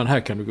speciellt bra. Men här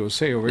kan du gå och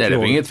se. Nej, det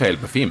var inget fel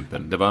på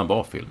Fimpen. Det var en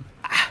bra film.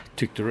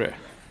 Tyckte du det?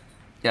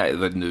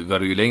 Ja, nu var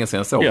det ju länge sedan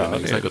jag såg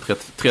den.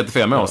 Säkert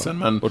 35 år sedan,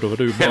 men och då var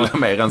du bara, eller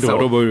mer än så.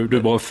 Då var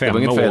du bara 5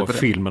 år, och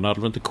filmen hade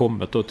väl inte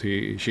kommit då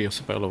till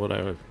Kirseberg eller vad det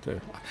är.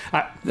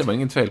 Det var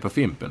inget fel på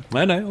Fimpen.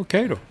 Nej,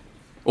 okej då.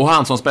 Och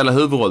han som spelar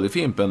huvudroll i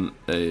Fimpen,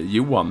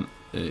 Johan,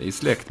 i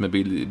släkt med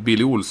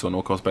Billy Olsson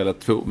och har spelat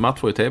 2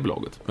 matcher i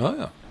TV-laget.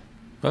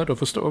 Ja, då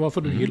förstår jag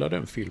varför du gillar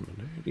den filmen.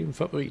 Det är din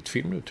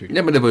favoritfilm nu, tycker jag.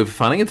 Ja, men det var ju för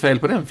fan inget fel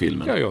på den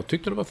filmen. Ja, jag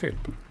tyckte det var fel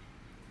på.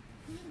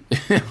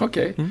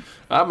 Okej.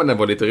 Ja, men det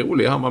var lite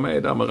rolig. Han var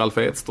med där med Ralf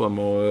Edström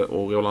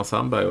och Roland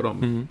Sandberg och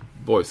de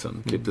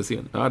boysen klipptes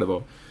in. Ja,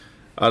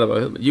 det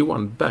var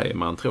Johan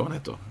Bergman, tror han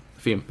heter.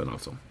 Fimpen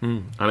alltså.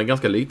 Han är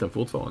ganska liten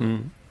fortfarande.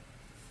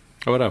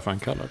 Det var därför han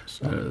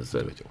kallades. Så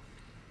vet jag.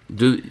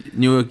 Du,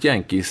 New York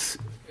Yankees,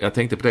 jag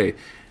tänkte på det.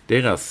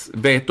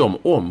 Vet de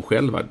om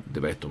själva, det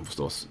vet de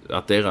förstås,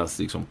 att deras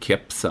liksom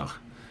kepsar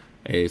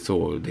är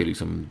så, det är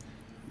liksom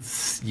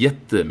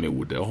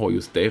jättemode att ha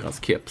just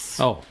deras keps.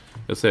 Ja.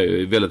 Jag ser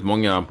ju väldigt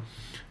många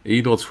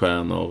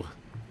idrottsstjärnor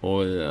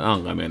och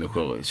andra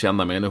människor,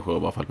 kända människor i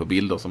alla fall på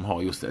bilder, som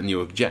har just en New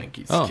York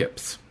Yankees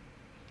keps.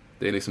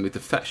 Det är liksom lite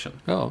fashion.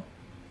 Ja.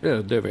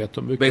 Det vet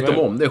de mycket. Vet de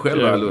om det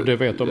själva? Det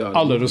vet de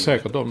alldeles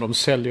säkert om. De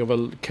säljer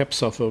väl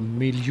kepsar för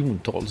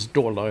miljontals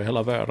dollar i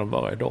hela världen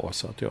varje dag,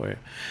 så att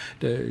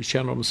det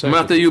känner de säkert.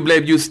 Men att det ju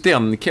blev just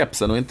den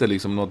kepsen och inte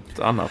liksom något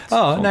annat.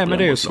 Ja, nej, men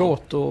det är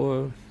svårt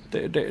och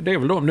det är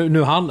väl de.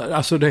 Nu handlar,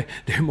 alltså det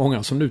är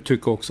många som nu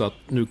tycker också att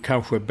nu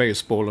kanske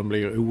basebollen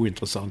blir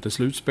ointressant i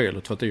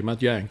slutspelet, för att i och med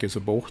att Yankees är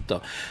borta.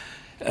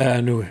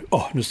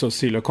 Nu står det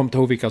still. Jag kommer inte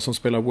ihåg vilka som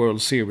spelade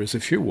World Series i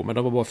fjol, men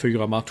det var bara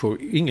 4 matcher.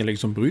 Ingen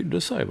liksom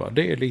brydde sig, va?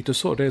 Det är lite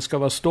så. Det ska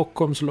vara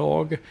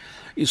Stockholmslag,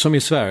 som i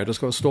Sverige. Det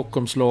ska vara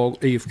Stockholmslag,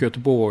 IFK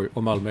Göteborg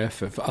och Malmö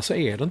FF. Alltså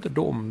är det inte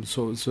dem,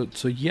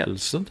 så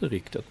gälls det inte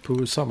riktigt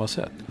på samma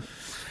sätt.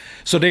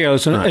 Så det är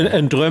alltså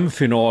en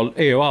drömfinal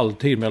är ju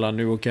alltid mellan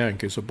New York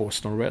Yankees och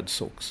Boston Red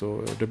Sox,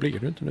 så det blir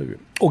det inte nu.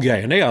 Och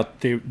grejen är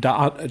att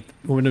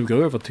om vi nu går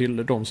över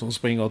till de som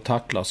springer och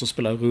tacklar, så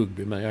spelar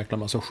rugby med en jäkla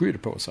massa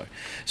skydd på sig.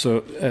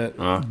 Så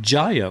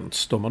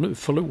Giants, de har nu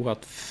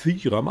förlorat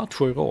 4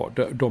 matcher i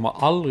rad. De har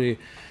aldrig...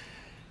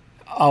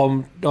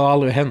 Det har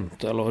aldrig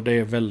hänt, eller det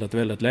är väldigt,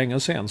 väldigt länge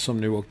sedan som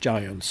New York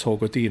Giants har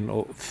gått in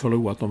och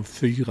förlorat de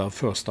 4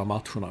 första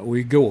matcherna. Och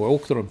igår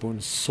åkte de på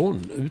en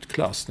sån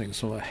utklassning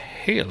som var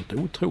helt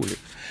otrolig.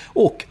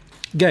 Och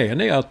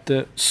grejen är att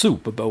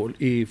Super Bowl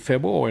i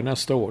februari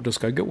nästa år, det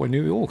ska gå i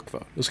New York, va?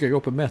 Det ska gå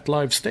på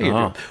MetLife Stadium.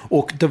 Aha.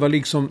 Och det var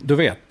liksom, du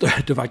vet,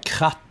 det var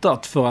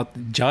krattat för att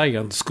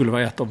Giants skulle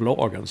vara ett av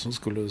lagen som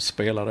skulle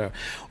spela där.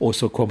 Och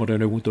så kommer det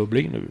nog inte att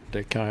bli nu.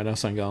 Det kan jag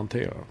nästan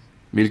garantera.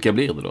 Vilka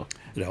blir det då?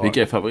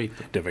 Vilka är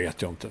favoriter? Det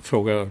vet jag inte.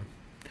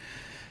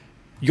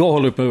 Jag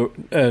håller på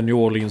New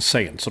Orleans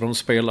Saints, så de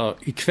spelar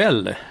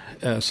ikväll.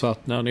 Så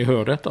att när ni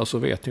hör detta så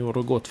vet ni hur det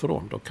har gått för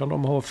dem. Då kan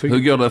de ha 4. Hur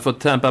går det för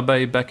Tampa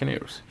Bay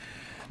Buccaneers?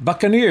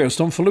 Buccaneers,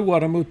 de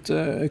förlorade mot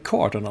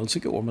Cardinals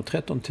igår med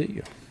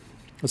 13-10.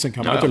 Och sen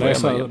kan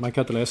man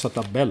kan inte läsa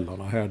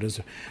tabellerna här.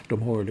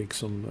 De har ju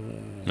liksom...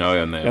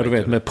 du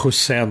vet, med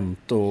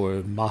procent och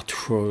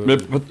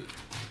matcher.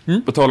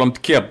 På tal om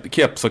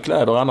keps och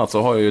kläder och annat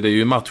så har ju det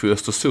ju match i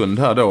Östersund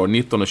här då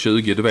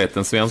 19:20, du vet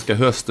den svenska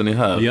hösten är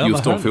här.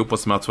 Just de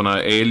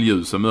fotbollsmatcherna,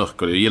 elljus och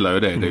mörker, jag gillar ju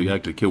det. Det är ju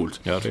jäkligt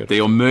coolt. Det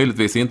jag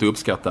möjligtvis inte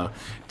uppskattar,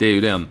 det är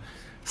ju den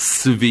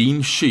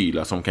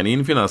svinkyla som kan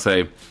infinna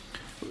sig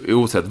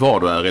oavsett var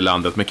du är i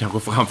landet, men kanske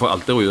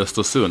framförallt då i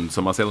Östersund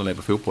som man sedan är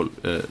på fotboll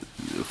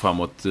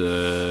framåt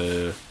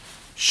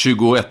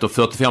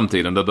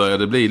 21:45-tiden. Då börjar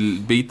det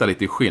bita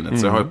lite i skinnet.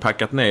 Så jag har ju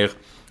packat ner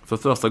för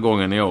första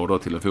gången i år då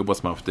till en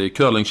fotbollsmatch. Det är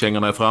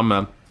curlingkängorna är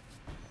framme.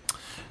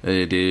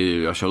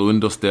 Jag kör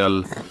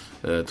underställ,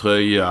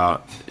 tröja,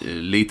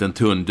 liten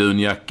tunn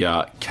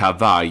dunjacka,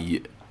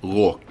 kavaj,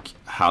 rock,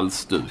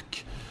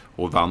 halsduk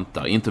och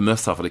vantar. Inte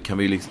mössa, för det kan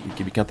vi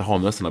kan inte ha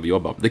mössa när vi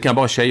jobbar. Det kan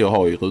bara tjejer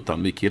ha i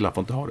rutan. Vi killar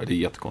får inte ha det. Det är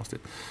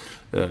jättekonstigt.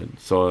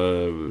 Så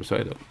är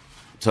det.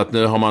 Så att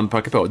nu har man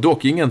packat på.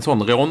 Dock ingen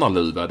sån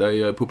rånarluva. Det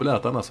är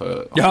populärt annars. Kan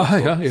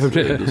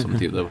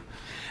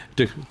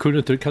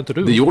inte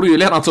du? Det gjorde ju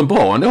Lennart som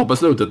bra ändå på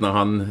slutet när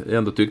han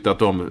ändå tyckte att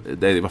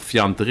det var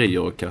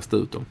fjanterier att kasta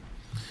ut dem.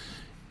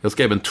 Jag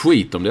skrev en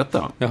tweet om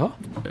detta. Jaha.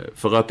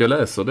 För att jag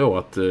läser då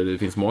att det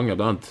finns många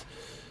bland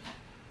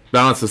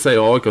annat så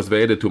säger AIKs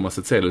vd Thomas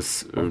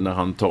Etzelius när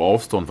han tar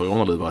avstånd för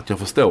rånarluva att jag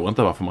förstår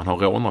inte varför man har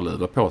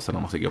rånarluva på sig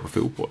när man ska gå på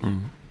fotboll.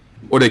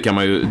 Och det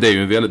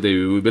är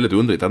ju väldigt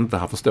underligt att inte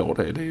han förstår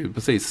det. Det är ju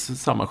precis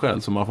samma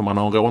skäl som varför man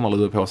har en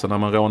rånarluva på sig när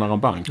man rånar en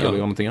bank eller gör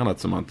någonting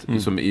annat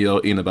som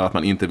innebär att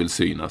man inte vill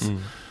synas.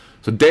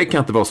 Så det kan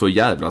inte vara så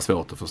jävla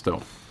svårt att förstå.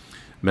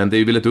 Men det är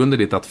ju väldigt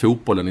underligt att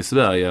fotbollen i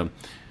Sverige,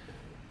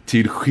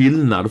 till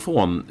skillnad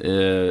från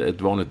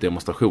ett vanligt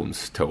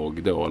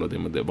demonstrationståg då,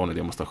 eller vanlig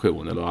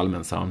demonstration eller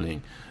allmän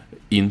samling,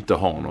 inte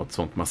har något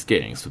sånt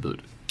maskeringsförbud.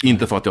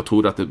 Inte för att jag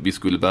trodde att vi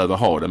skulle behöva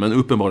ha det, men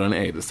uppenbarligen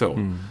är det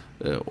så.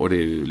 Och det är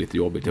ju lite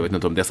jobbigt. Jag vet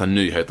inte om dessa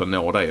nyheter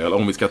når dig eller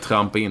om vi ska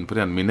trampa in på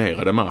den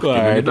minerade marken.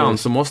 Men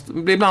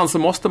ibland så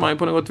måste man ju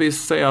på något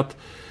vis säga att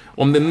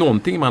om det är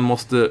någonting om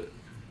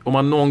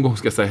man någon gång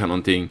ska säga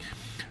någonting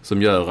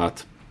som gör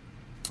att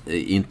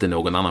inte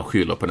någon annan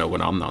skyller på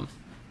någon annan,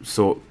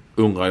 så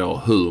undrar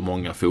jag hur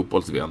många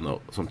fotbollsvänner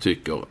som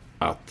tycker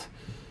att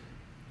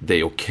det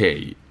är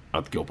okej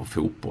att gå på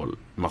fotboll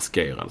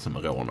maskerad som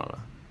en rånare.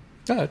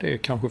 Ja, det är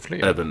kanske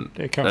fler.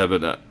 Det är kanske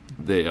fler.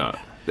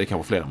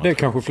 Det är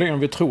kanske fler än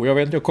vi tror.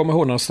 Jag kommer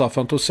ihåg när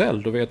Staffan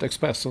Tosell, du vet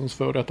Expressens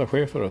för detta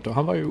chefsförrätt.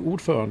 Han var ju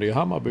ordförande i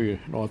Hammarby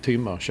några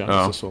timmar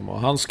känns det som. Och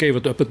han skrev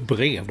ett öppet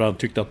brev där han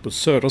tyckte att på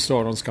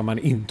Söderstaden ska man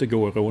inte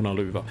gå i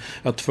rånarluva.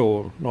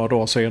 Några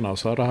dagar senare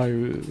så hade han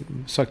ju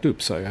sagt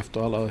upp sig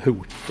efter alla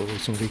hot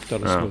som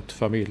riktades mot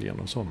familjen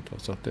och sånt.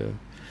 Så att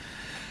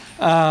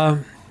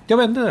jag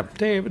vet inte,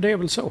 det är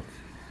väl så.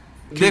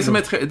 Det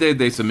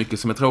är så mycket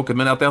som är tråkigt,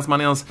 men att att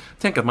man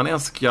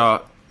ens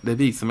ska, det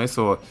visar mig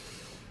så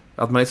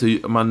att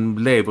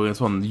man lever i en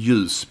sån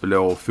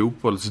ljusblå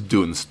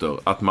fotbollsdunster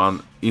att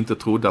man inte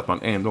trodde att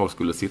man en dag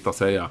skulle sitta och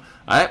säga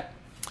nej,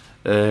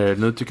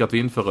 nu tycker jag att vi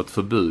inför ett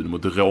förbud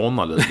mot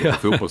rånarluva på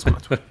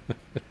fotbollsmatcher.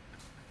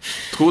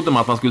 Trodde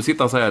man att man skulle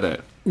sitta och säga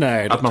det?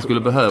 Nej. Att man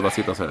skulle behöva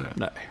sitta och säga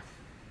det?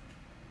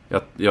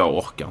 Nej. Jag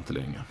orkar inte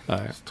längre. Nej. Jag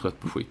är så trött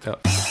på skit. Ja.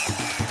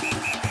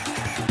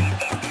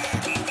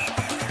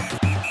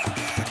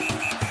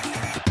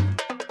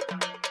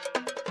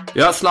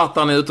 Ja,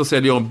 Zlatan är ute och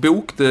säljer en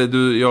bok.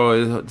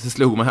 Jag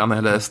slog mig här när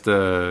jag läste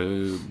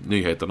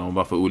nyheterna om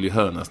varför Uli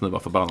Hoeneß nu var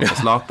förbannad på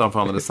Zlatan för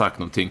han hade sagt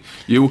någonting.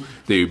 Jo,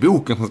 det är ju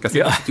boken som ska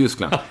säljas i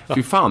Tyskland.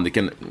 Fy fan,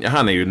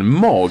 han är ju en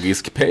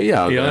magisk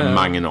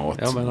PR-magnat.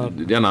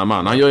 Denna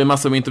man. Han gör ju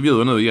massor av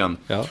intervjuer nu igen.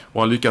 Ja.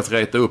 Och han lyckas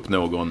räta upp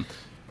någon.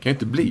 Kan ju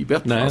inte bli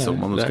bättre om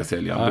man nu ska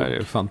sälja en bok. Det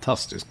är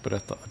fantastiskt på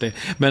detta.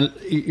 Men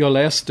jag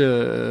läste,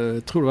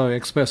 tror det var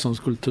Expressens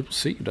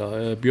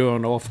kultursida,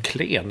 Björn af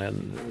Kleen,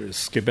 en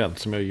skribent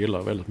som jag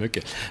gillar väldigt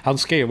mycket. Han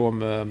skrev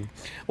om jag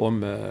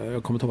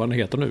kommer inte ihåg vad han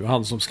heter nu,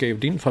 han som skrev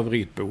din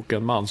favoritbok,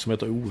 en man som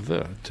heter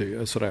Ove,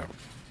 sådär.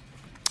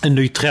 En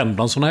ny trend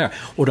bland sådana här.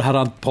 Och då hade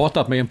han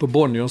pratat med en på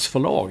Bonniers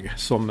förlag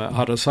som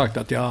hade sagt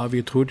att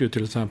vi trodde ju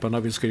till exempel när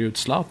vi skrev ut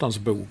Zlatans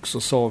bok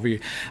så sa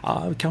vi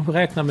kanske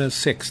räkna med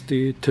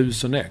 60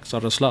 000 ex. Så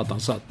hade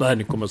Zlatan sagt nej,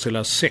 ni kommer att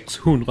sälja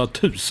 600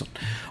 000.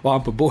 Och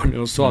han på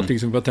Bonniers sa allting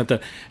som jag tänkte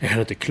är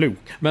inte klok.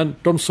 Men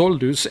de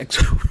sålde ju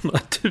 600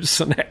 000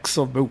 ex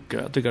av boken.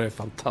 Jag tycker det är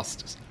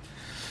fantastiskt.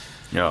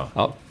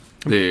 Ja.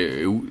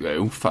 Det är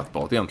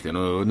ofattbart egentligen.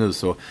 Och nu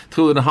så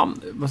tror jag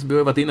vi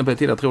har varit inne på det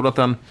tidigare, tror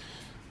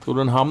du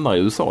den hamnar i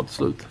USA till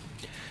slut?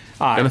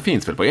 Den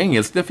finns väl på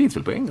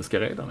engelska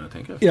redan, jag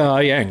tänker.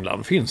 Ja, i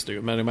England finns det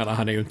ju. Men jag menar,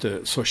 han är ju inte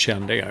så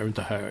känd, det är ju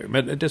inte här.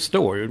 Men det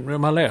står ju, när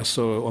man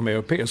läser om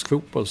europeisk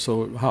fotboll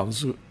så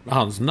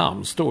hans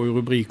namn står ju i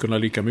rubrikerna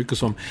lika mycket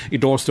som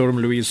idag står det om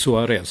Luis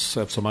Suarez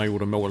eftersom han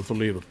gjorde mål för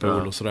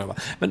Liverpool och sådär. Va?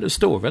 Men det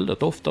står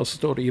väldigt ofta så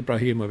står det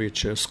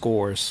Ibrahimovic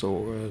scores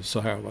och så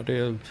här. Va?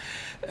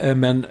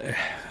 Men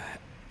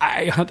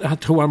Nej, han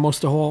tror han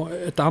måste ha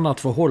ett annat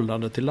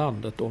förhållande till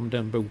landet om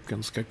den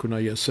boken ska kunna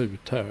ges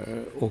ut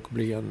här och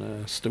bli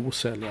en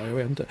storsäljare. Jag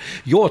vet inte.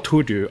 Jag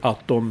trodde ju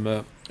att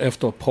de,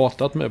 efter att ha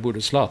pratat med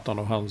både Zlatan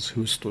och hans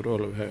hustru då,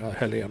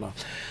 Helena,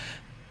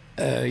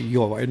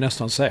 jag var ju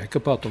nästan säker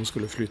på att de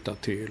skulle flytta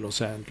till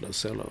Los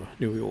Angeles eller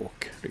New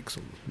York.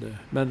 Liksom.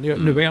 Men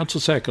nu är jag inte så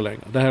säker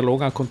längre. Det här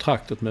långa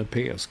kontraktet med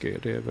PSG,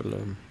 det är väl...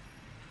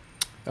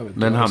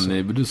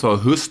 Men du sa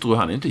hustru,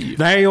 han är inte gift.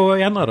 Nej,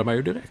 jag ändrade mig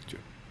ju direkt ju.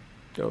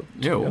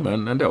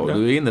 Men ändå,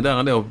 du är inne där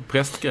ändå,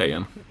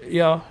 prästgrejen.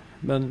 Ja,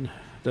 men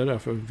det är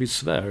därför vi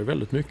svär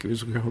väldigt mycket. Vi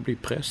ska kanske bli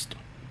präster.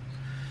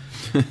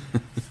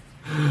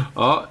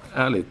 Ja,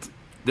 härligt.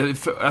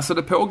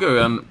 Det pågår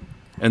ju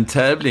en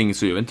tävling,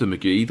 så jag vet inte hur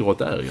mycket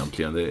idrott är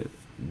egentligen.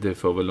 Det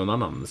får väl någon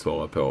annan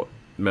svara på.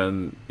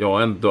 Men jag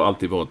har ändå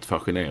alltid varit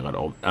fascinerad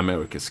av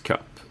America's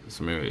Cup,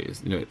 som är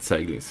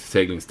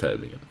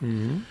seglingstävlingen.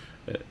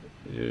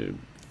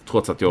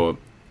 Trots att jag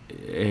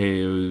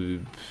är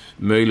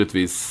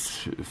möjligtvis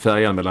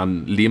färjan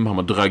mellan Limhamn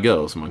och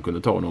Dragör som man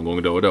kunde ta någon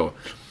gång då och då.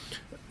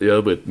 I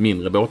övrigt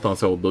mindre båtar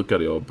så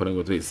brukade jag på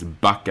något vis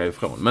backa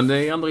ifrån. Men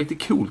det är ändå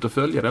riktigt coolt att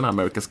följa den här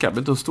America's Cup.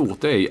 Inte hur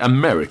stort det är i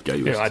Amerika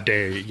just. Ja,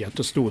 det är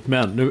jättestort.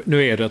 Men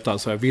nu är det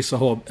alltså, vissa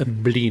har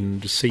en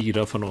blind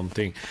sida för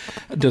någonting.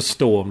 Det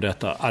står om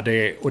detta.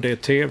 Och det är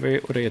tv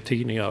och det är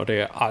tidningar och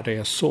det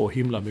är så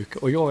himla mycket.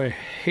 Och jag är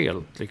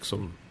helt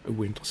liksom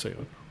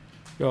ointresserad.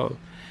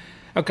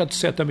 Jag kan inte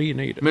sätta mig in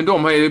i det. Men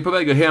de är ju på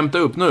väg att hämta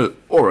upp nu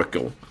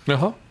Oracle.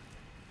 Jaha.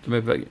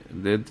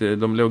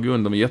 De låg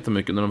under med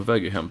jättemycket när de var på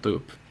väg att hämta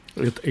upp.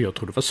 Jag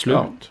tror det var slut.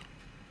 Ja.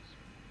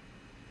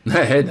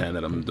 Nej,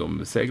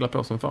 de seglar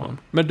på som fan.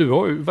 Men du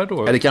har ju,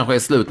 vadå? Det kanske är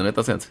sluten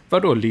detta sent.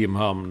 Vadå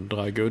Limhamn,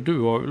 Dragö? Du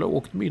har väl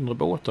åkt mindre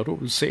båtar, du har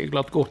väl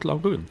seglat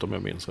Gotland runt om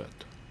jag minns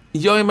rätt.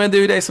 Ja, men det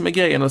är ju det som är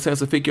grejen. Och sen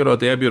så fick jag då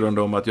ett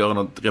erbjudande om att göra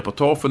något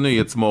reportage för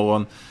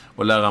Nyhetsmorgon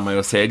och lära mig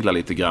att segla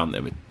lite grann.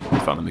 Jag vet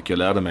inte fan hur mycket jag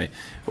lärde mig.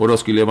 Och då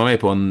skulle jag vara med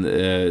på en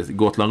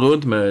Gotland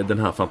runt med den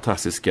här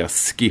fantastiska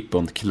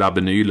skippern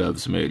Klabbe Nylöv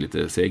som är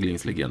lite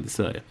seglingslegend i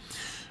Sverige.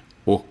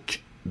 Och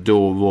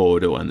då var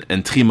då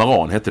en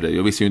trimaran hette det.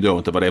 Jag visste ju då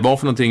inte vad det var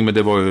för någonting, men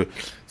det var ju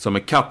som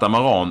en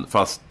katamaran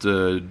fast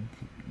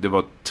det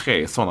var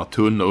 3 sådana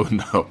tunnor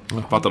under.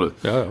 Fattar du?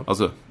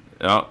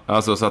 Ja.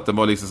 Alltså så att det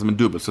var liksom som en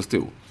dubbelt så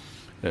stor.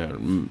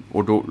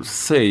 Och då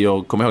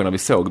kommer jag ihåg när vi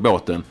såg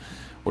båten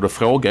och då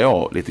frågar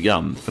jag lite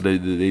grann, för det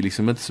är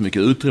liksom inte så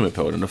mycket utrymme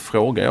på den. Då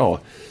frågar jag,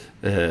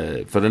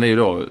 för den är ju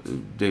då,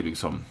 det är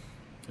liksom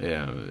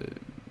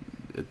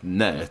ett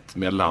nät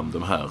mellan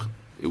de här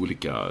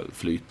olika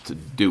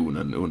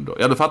flytdonen under.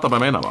 Ja, du fattar vad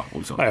jag menar, va,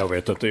 Olsson? Nej, jag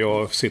vet inte.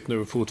 Jag sitter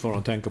nu fortfarande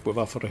och tänker på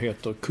varför det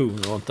heter kung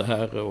och inte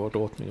herre och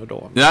drottning och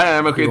dam.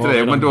 Ja, men skit i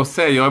det. Men då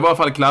säger jag i varje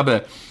fall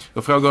Klabbe,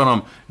 jag frågar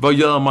honom, vad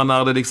gör man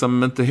när det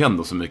liksom inte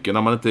händer så mycket?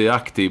 När man inte är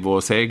aktiv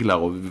och seglar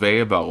och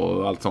vevar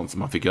och allt sånt som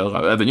man fick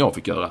göra. Även jag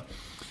fick göra.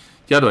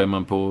 Ja, då är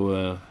man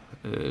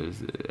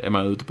är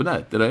man ute på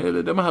nätet.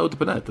 Eller är man här ute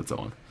på nätet, sa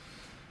han.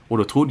 Och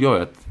då trodde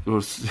jag att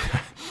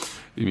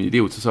min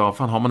idiot så sa,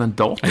 fan, har man en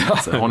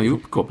dator? Har ni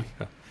uppkoppling?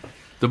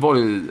 Då var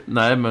det,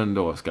 nej men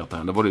då skrattade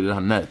han. Då var det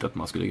här nätet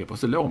man skulle ligga på.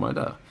 Så låg man ju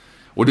där.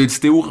 Och det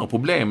stora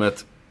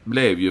problemet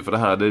blev ju för det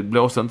här, det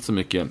blåste inte så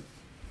mycket.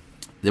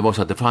 Det var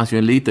så att det fanns ju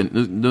en liten,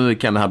 nu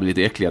kan det här bli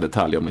lite äckliga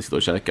detaljer om ni står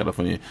och käkar, då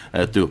får ni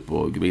äta upp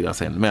och gå vidare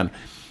sen. Men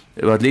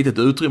det var ett litet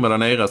utrymme där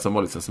nere som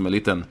var liksom som en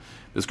liten,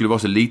 det skulle vara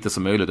så lite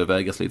som möjligt och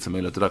vägas lite som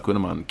möjligt. Och där kunde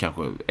man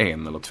kanske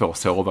 1 eller 2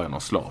 sova i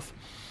någon slav.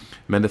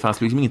 Men det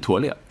fanns liksom ingen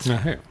toalett.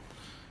 Nej.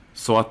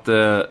 Så att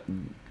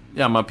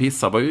man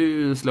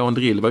pissar slå en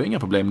drill var ju inga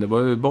problem. Det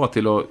var ju bara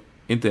till att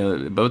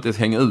behöver inte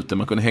hänga ut den,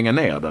 man kunde hänga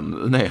ner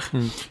den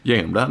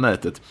genom det här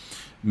nätet.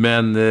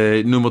 Men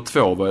nummer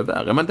 2 var ju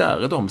värre. Men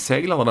där är de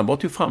seglarna, de bara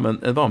tog fram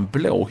en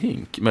blå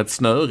hink med ett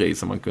snöre i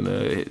som man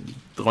kunde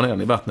dra ner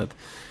den i vattnet.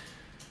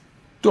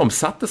 De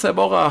satte sig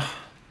bara,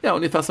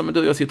 ungefär som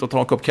jag sitter och tar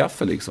en kopp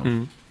kaffe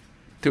liksom.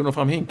 Tog de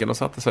fram hinken och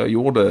satte sig och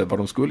gjorde vad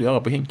de skulle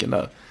göra på hinken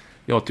där.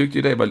 Jag tyckte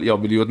ju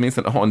jag ville ju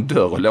åtminstone ha en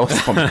dörr och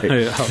låsa på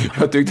mig.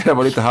 Jag tyckte det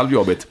var lite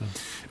halvjobbigt.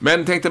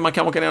 Men tänkte man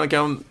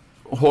kan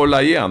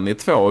hålla igen i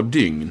 2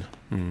 dygn.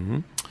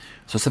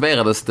 Så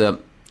serverades det,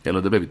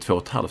 eller det blev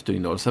 2,5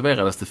 dygn då,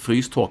 serverades det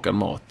frystorkad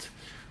mat.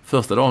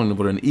 Första dagen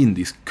var det en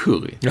indisk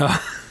curry. Ja.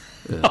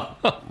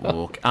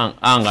 Och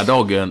andra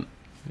dagen,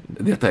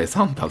 detta är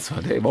sant alltså,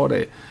 det var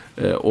det.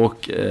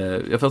 Och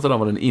första dagen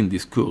var det en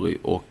indisk curry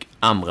och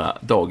andra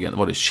dagen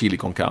var det chili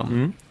con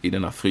carne i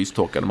denna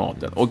frystorkade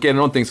maten. Och är det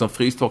någonting som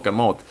frystorkad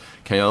mat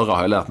kan göra,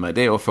 har jag lärt mig,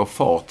 det är att få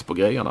fart på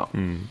grejerna.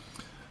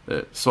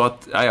 Så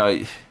att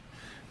jag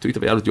tyckte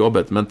det var jävligt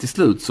jobbigt, men till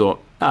slut så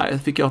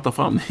fick jag ta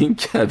fram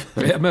hinken.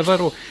 Men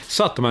vadå,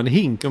 satte man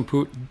hinken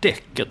på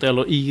däcket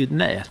eller i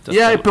nätet?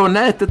 Ja, på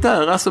nätet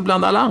där, alltså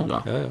bland alla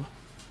andra. Ja.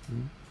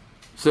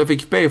 Så jag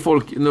fick be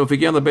folk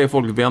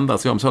vända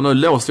sig om. Så nu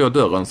låste jag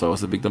dörren så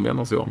fick de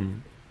vända sig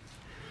om.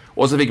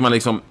 Och så fick man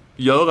liksom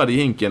göra det i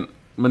hinken.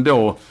 Men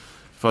då,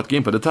 för att gå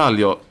in på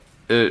detaljer,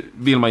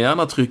 vill man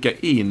gärna trycka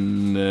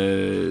in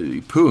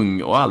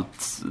pung och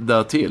allt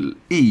därtill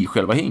i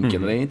själva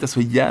hinken. Det är inte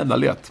så jävla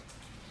lätt.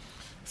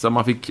 Så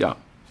man fick,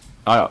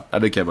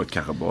 det kan vara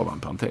kanske bara vara en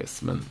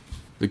parentes, men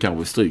det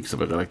kanske stryks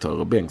av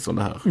redaktörer Bengtsson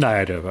det här.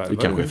 Nej, det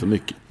kanske är för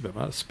mycket. Det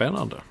var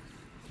spännande.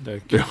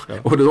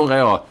 Och då undrar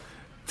jag,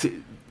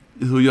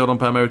 hur gör de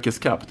på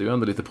America's Cup? Det är ju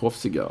ändå lite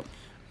proffsigare.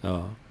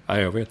 Ja,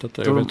 jag vet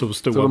inte. Jag vet inte hur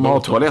stora. Så de har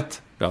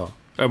toalett? Ja.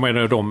 Jag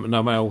menar,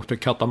 när man åkte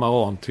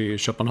katamaran till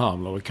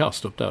Köpenhamn eller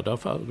Kastrup det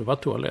var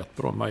toalett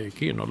på dem. Man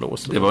gick in och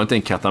låste. Det var inte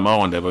en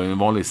katamaran, det var en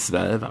vanlig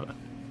svävare.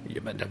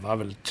 Ja, men det var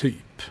väl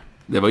typ.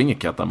 Det var ingen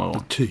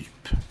katamaran.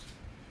 Typ.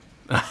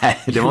 Nej,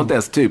 det var inte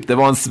ens typ. Det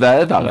var en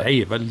svävare. Nej,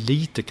 det var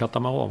lite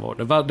katamaran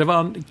var. Det var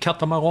en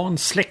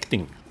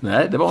katamaran-släkting.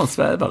 Nej, det var en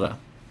svävare.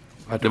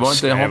 Det var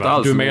inte, jag har inte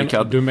alls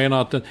du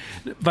menar att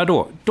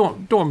vadå?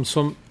 De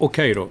som,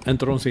 okej då,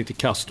 inte de som gick till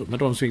Kastrup, men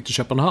de som gick till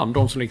Köpenhamn,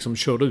 de som liksom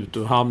körde ut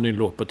ur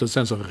hamninloppet och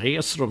sen så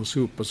reser de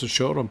sig upp och så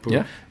kör de på...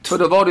 Ja. För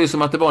då var det ju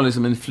som att det var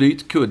liksom en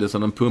flytkudde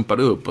som de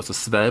pumpade upp och så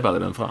svävade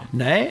den fram.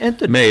 Nej,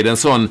 inte...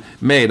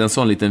 Med en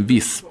sån liten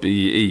visp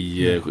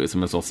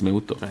som en sorts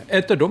motor. Nej,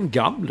 inte de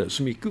gamla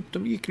som gick upp,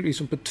 de gick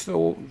liksom på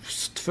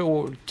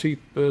två typ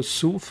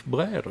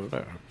surfbrädor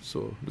där.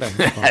 Så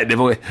nej, det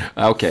var...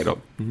 Okej då.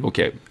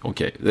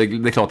 Okej.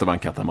 Det är klart det var en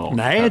katamaran.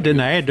 Nej, du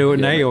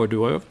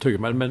har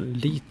övertygat mig, men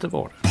lite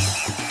var det.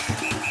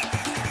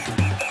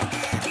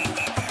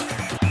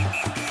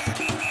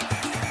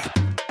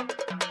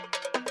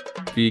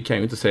 Vi kan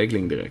ju inte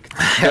segling direkt.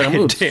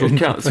 Däremot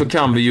så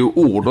kan vi ju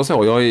ord och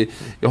så.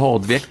 Jag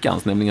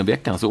har nämligen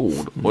veckans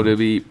ord. Och det är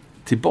vi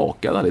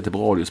tillbaka där lite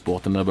på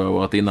radiosporten där vi har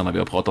varit innan när vi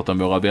har pratat om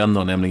våra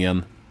vänner,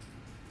 nämligen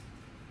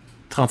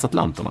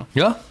transatlanterna.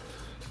 Ja.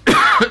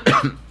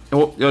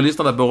 Och jag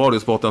lyssnade på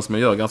radiosporten som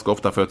jag gör ganska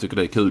ofta för jag tycker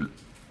det är kul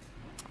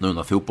nu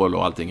när fotboll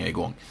och allting är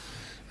igång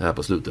här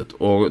på slutet.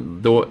 Och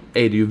då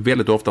är det ju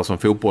väldigt ofta som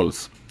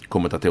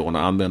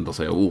fotbollskommentatorerna använder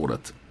sig av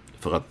ordet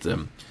för att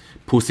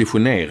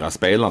positionera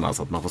spelarna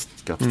så att man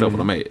ska förstå vad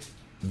de är.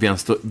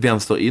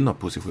 Vänster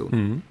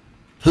innerposition.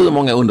 Hur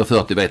många under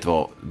 40 vet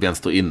vad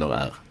vänster inner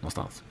är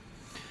någonstans?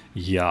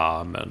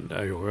 Ja, men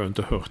jag har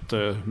inte hört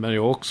det. Men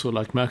jag har också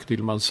lagt märke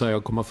till man säger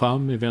att komma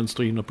fram i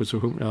vänster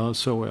innerposition. Ja,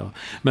 så ja.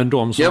 Men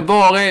de som... Ja,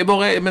 var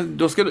är men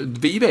då ska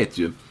vi vet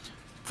ju.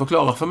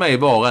 Förklara för mig,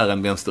 var är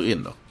en vänster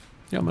inner?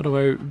 Ja, men det var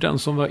ju den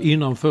som var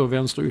innanför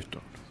vänster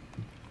yttern.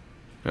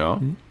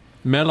 Ja.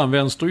 Mellan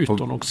vänster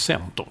yttern och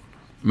centern.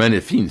 Men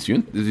det finns ju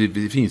inte,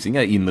 det finns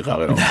inga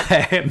inrar idag.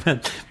 Nej, men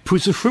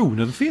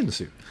positionen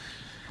finns ju.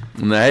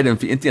 Nej,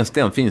 inte ens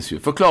den finns ju.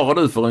 Förklarar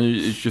du för en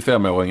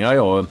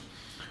 25-åring,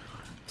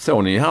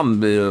 såg ni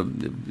han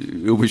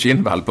Ove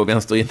Kindvall på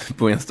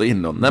vänster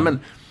inner? Nej, men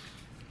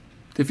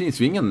det finns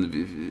ju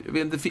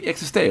det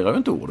existerar ju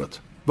inte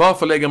ordet.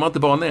 Varför lägger man inte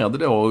bara ner det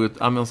då och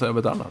använder sig av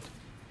ett annat?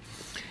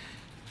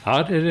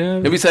 Ja,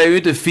 vi säger ju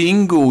inte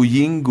fingo och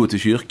jingo till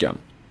kyrkan.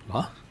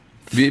 Va?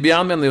 Vi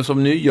använder ju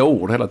som nya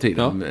ord hela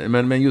tiden. Ja.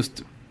 Men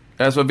just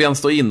alltså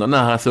vänster inner,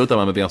 när slutar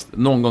man med vänster?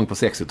 Någon gång på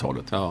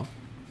 60-talet. Ja.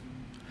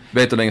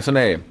 Vet du hur länge sedan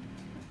det är?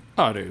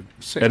 Ja,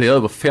 det är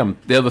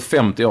över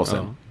 50 år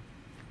sedan. Ja.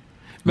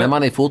 Men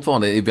man är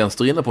fortfarande i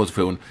vänster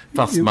innerposition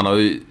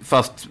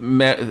fast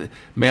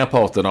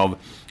merparten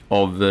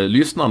av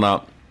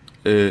lyssnarna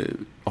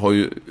har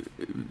ju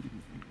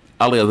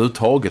aldrig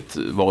överhuvudtaget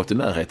varit i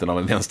närheten av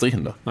en vänster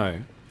inner.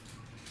 Nej.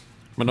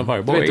 Men det var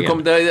ju bara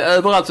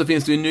överallt så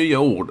finns det ju nya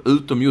ord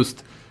utom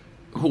just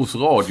hos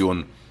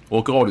radion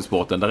och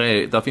radiosporten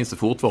där finns det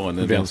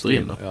fortfarande en vänster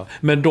inner. Ja.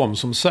 Men de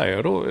som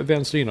säger då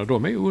vänster inner,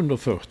 de är ju under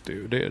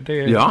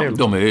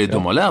 40.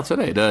 De har lärt sig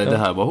det. Det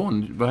här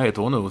var vad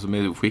heter hon nu som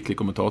är skicklig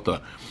kommentator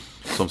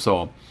som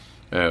sa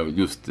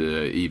just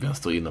i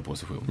vänster inner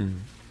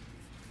position.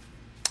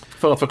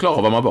 För att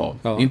förklara vad man var.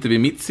 Ja. Inte vid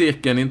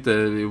mittcirkeln, inte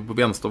på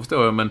vänster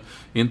förstår jag, men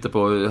inte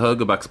på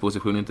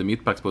högerbacksposition, inte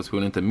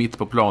mittbacksposition, inte mitt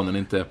på planen,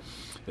 inte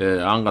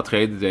andra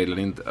tredjedelen,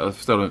 inte,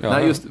 förstår du?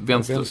 Nej, just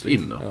vänster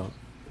inner. Ja.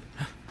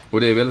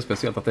 Och det är väldigt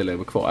speciellt att det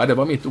lever kvar. Det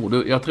var mitt ord.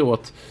 Jag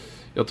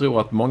tror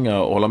att många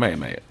håller med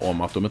mig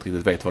om att de inte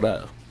riktigt vet vad det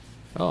är.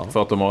 Ja.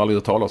 För att de har aldrig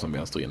hört talas om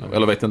vänster inner.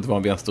 Eller vet inte vad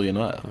en vänster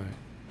inner är. Nej.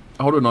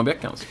 Har du någon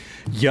veckans?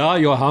 Ja,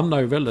 jag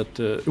hamnade ju väldigt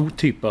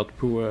otippat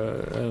på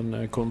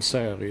en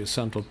konsert i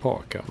Central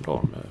Park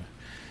häromdagen.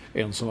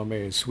 En som var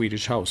med i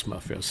Swedish House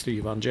Mafia,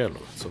 Steve Angelo.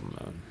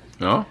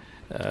 Ja,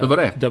 hur var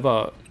det?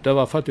 Det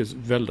var faktiskt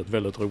väldigt,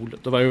 väldigt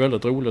roligt. Det var ju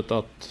väldigt roligt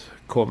att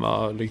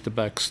komma lite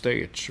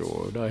backstage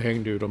och där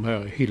hängde ju de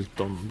här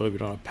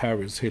Hilton-brudarna,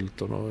 Paris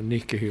Hilton och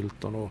Nicky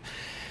Hilton och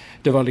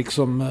det var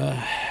liksom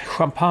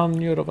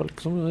champagne och det var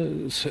liksom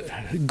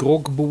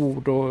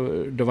groggbord och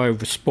det var ju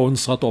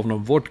sponsrat av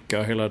någon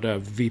vodka hela det där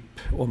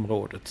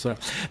VIP-området. Så.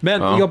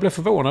 Men jag blev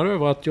förvånad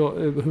över att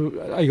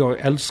jag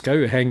älskar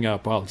ju hänga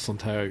på allt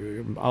sånt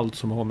här, allt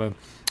som har med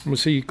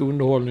musik,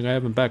 underhållning och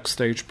även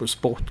backstage på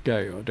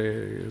sportgrejer.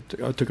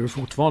 Jag tycker det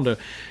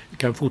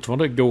kan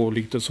fortfarande gå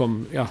lite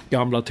som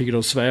gamla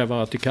tider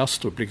svävare till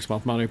Kastrup. Liksom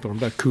att man är på de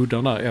där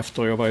kuddarna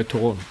efter jag var i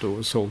Toronto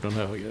och såg den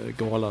här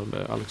galan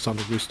med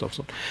Alexander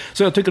Gustafsson.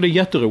 Så jag tycker det är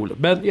jätteroligt.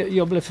 Men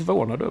jag blev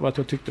förvånad över att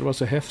jag tyckte det var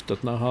så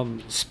häftigt när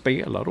han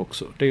spelade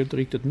också. Det är ju inte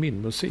riktigt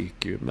min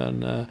musik ju,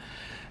 men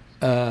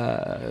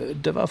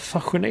det var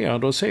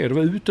fascinerande att se. Det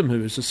var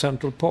utomhus i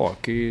Central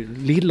Park i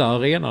lilla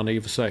arenan i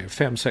och för sig,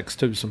 5-6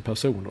 tusen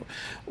personer,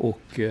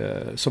 och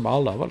som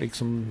alla var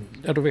liksom,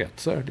 du vet,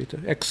 så här, lite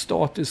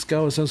extatiska,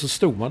 och sen så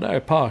stod man där i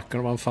parken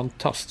och det var en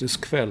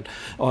fantastisk kväll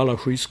och alla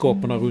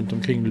skyskraporna runt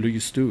omkring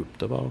lyste upp.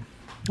 Det var,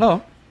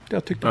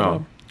 jag tyckte det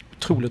var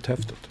otroligt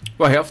häftigt.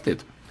 Vad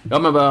häftigt. Ja,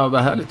 men vad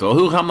härligt då.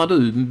 Hur hamnar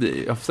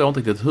du? Jag förstår inte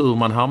riktigt hur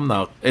man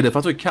hamnar. Är det för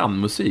att du kan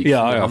musik?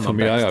 För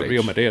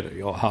mig, men det är det.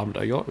 Jag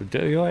hamnar. Jag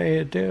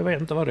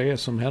vet inte vad det är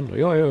som händer.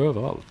 Jag är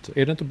överallt.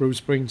 Är det inte Bruce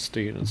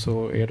Springsteen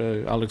så är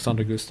det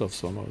Alexander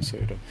Gustafsson och så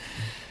är det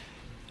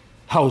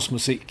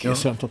housemusik i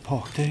Central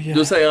Park.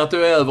 Du säger att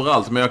du är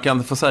överallt, men jag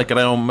kan försäkra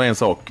dig om en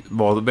sak.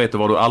 Vet du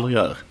vad du aldrig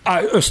gör?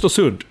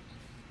 Östersund.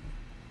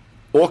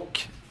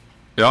 Och?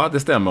 Ja, det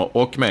stämmer.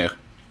 Och mer?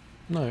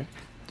 Nej.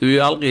 Du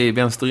är aldrig i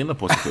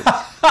vänsterinneposition.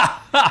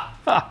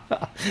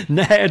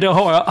 Nej, det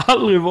har jag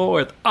aldrig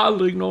varit.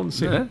 Aldrig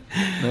någonsin.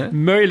 Nej.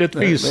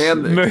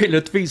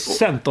 Möjligtvis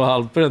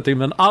centerhalv på den tiden,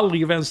 men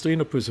aldrig i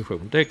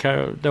vänsterinneposition.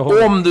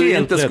 Om du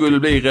inte skulle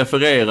bli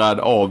refererad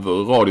av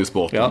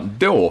Radiosporten,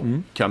 då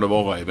kan du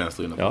vara i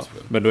vänsterinneposition.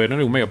 Ja, men då är det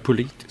nog mer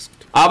politiskt.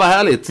 Vad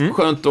härligt.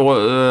 Skönt att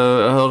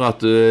höra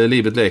att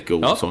livet leker,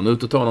 Olsson.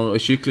 Ut och ta några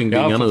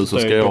kycklingdingar nu, så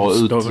ska jag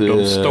ut och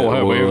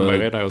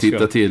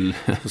titta till.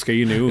 Jag ska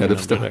in i ugnen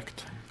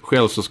direkt.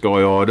 Själv så ska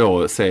jag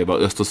då se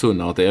vad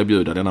Östersund har att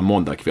erbjuda denna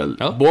måndagkväll.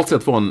 Ja.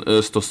 Bortsett från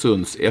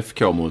Östersunds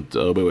FK mot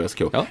Örebro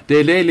SK. Ja. Det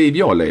är det liv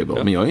jag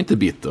lever, men jag är inte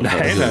bitter.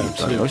 Nej,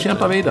 jag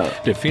kämpar vidare.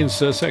 Det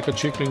finns säkert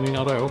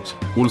kycklingningar där också.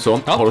 Olsson,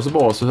 ha det så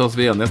bra, så hörs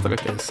vi igen nästa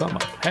vecka. Detsamma.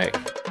 Hej.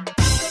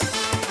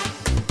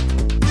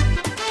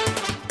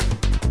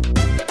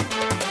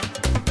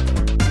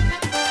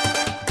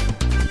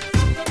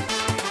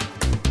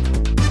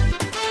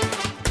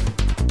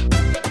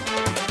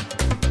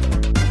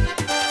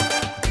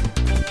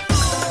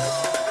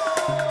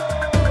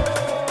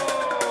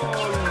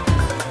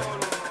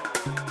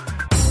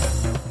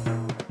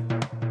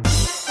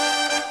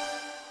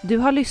 Du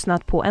har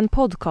lyssnat på en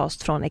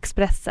podcast från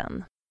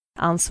Expressen.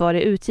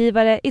 Ansvarig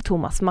utgivare är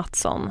Thomas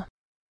Mattsson.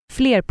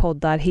 Fler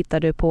poddar hittar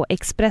du på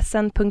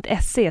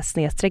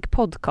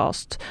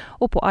expressen.se/podcast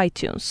och på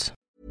iTunes.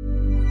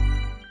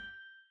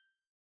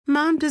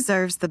 Mom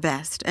deserves the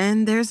best,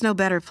 and there's no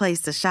better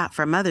place to shop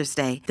for Mother's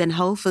Day than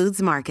Whole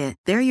Foods Market.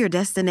 They're your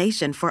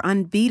destination for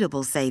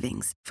unbeatable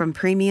savings, from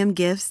premium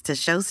gifts to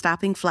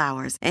show-stopping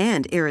flowers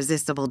and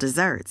irresistible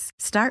desserts.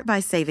 Start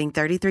by saving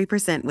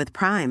 33% with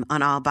Prime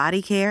on all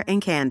body care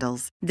and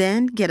candles.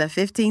 Then get a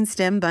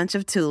 15-stem bunch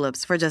of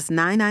tulips for just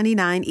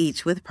 $9.99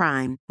 each with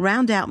Prime.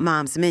 Round out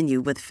Mom's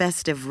menu with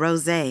festive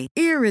rosé,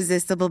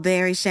 irresistible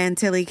berry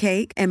chantilly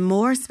cake, and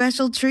more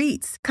special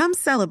treats. Come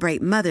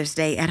celebrate Mother's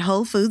Day at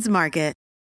Whole Foods Market.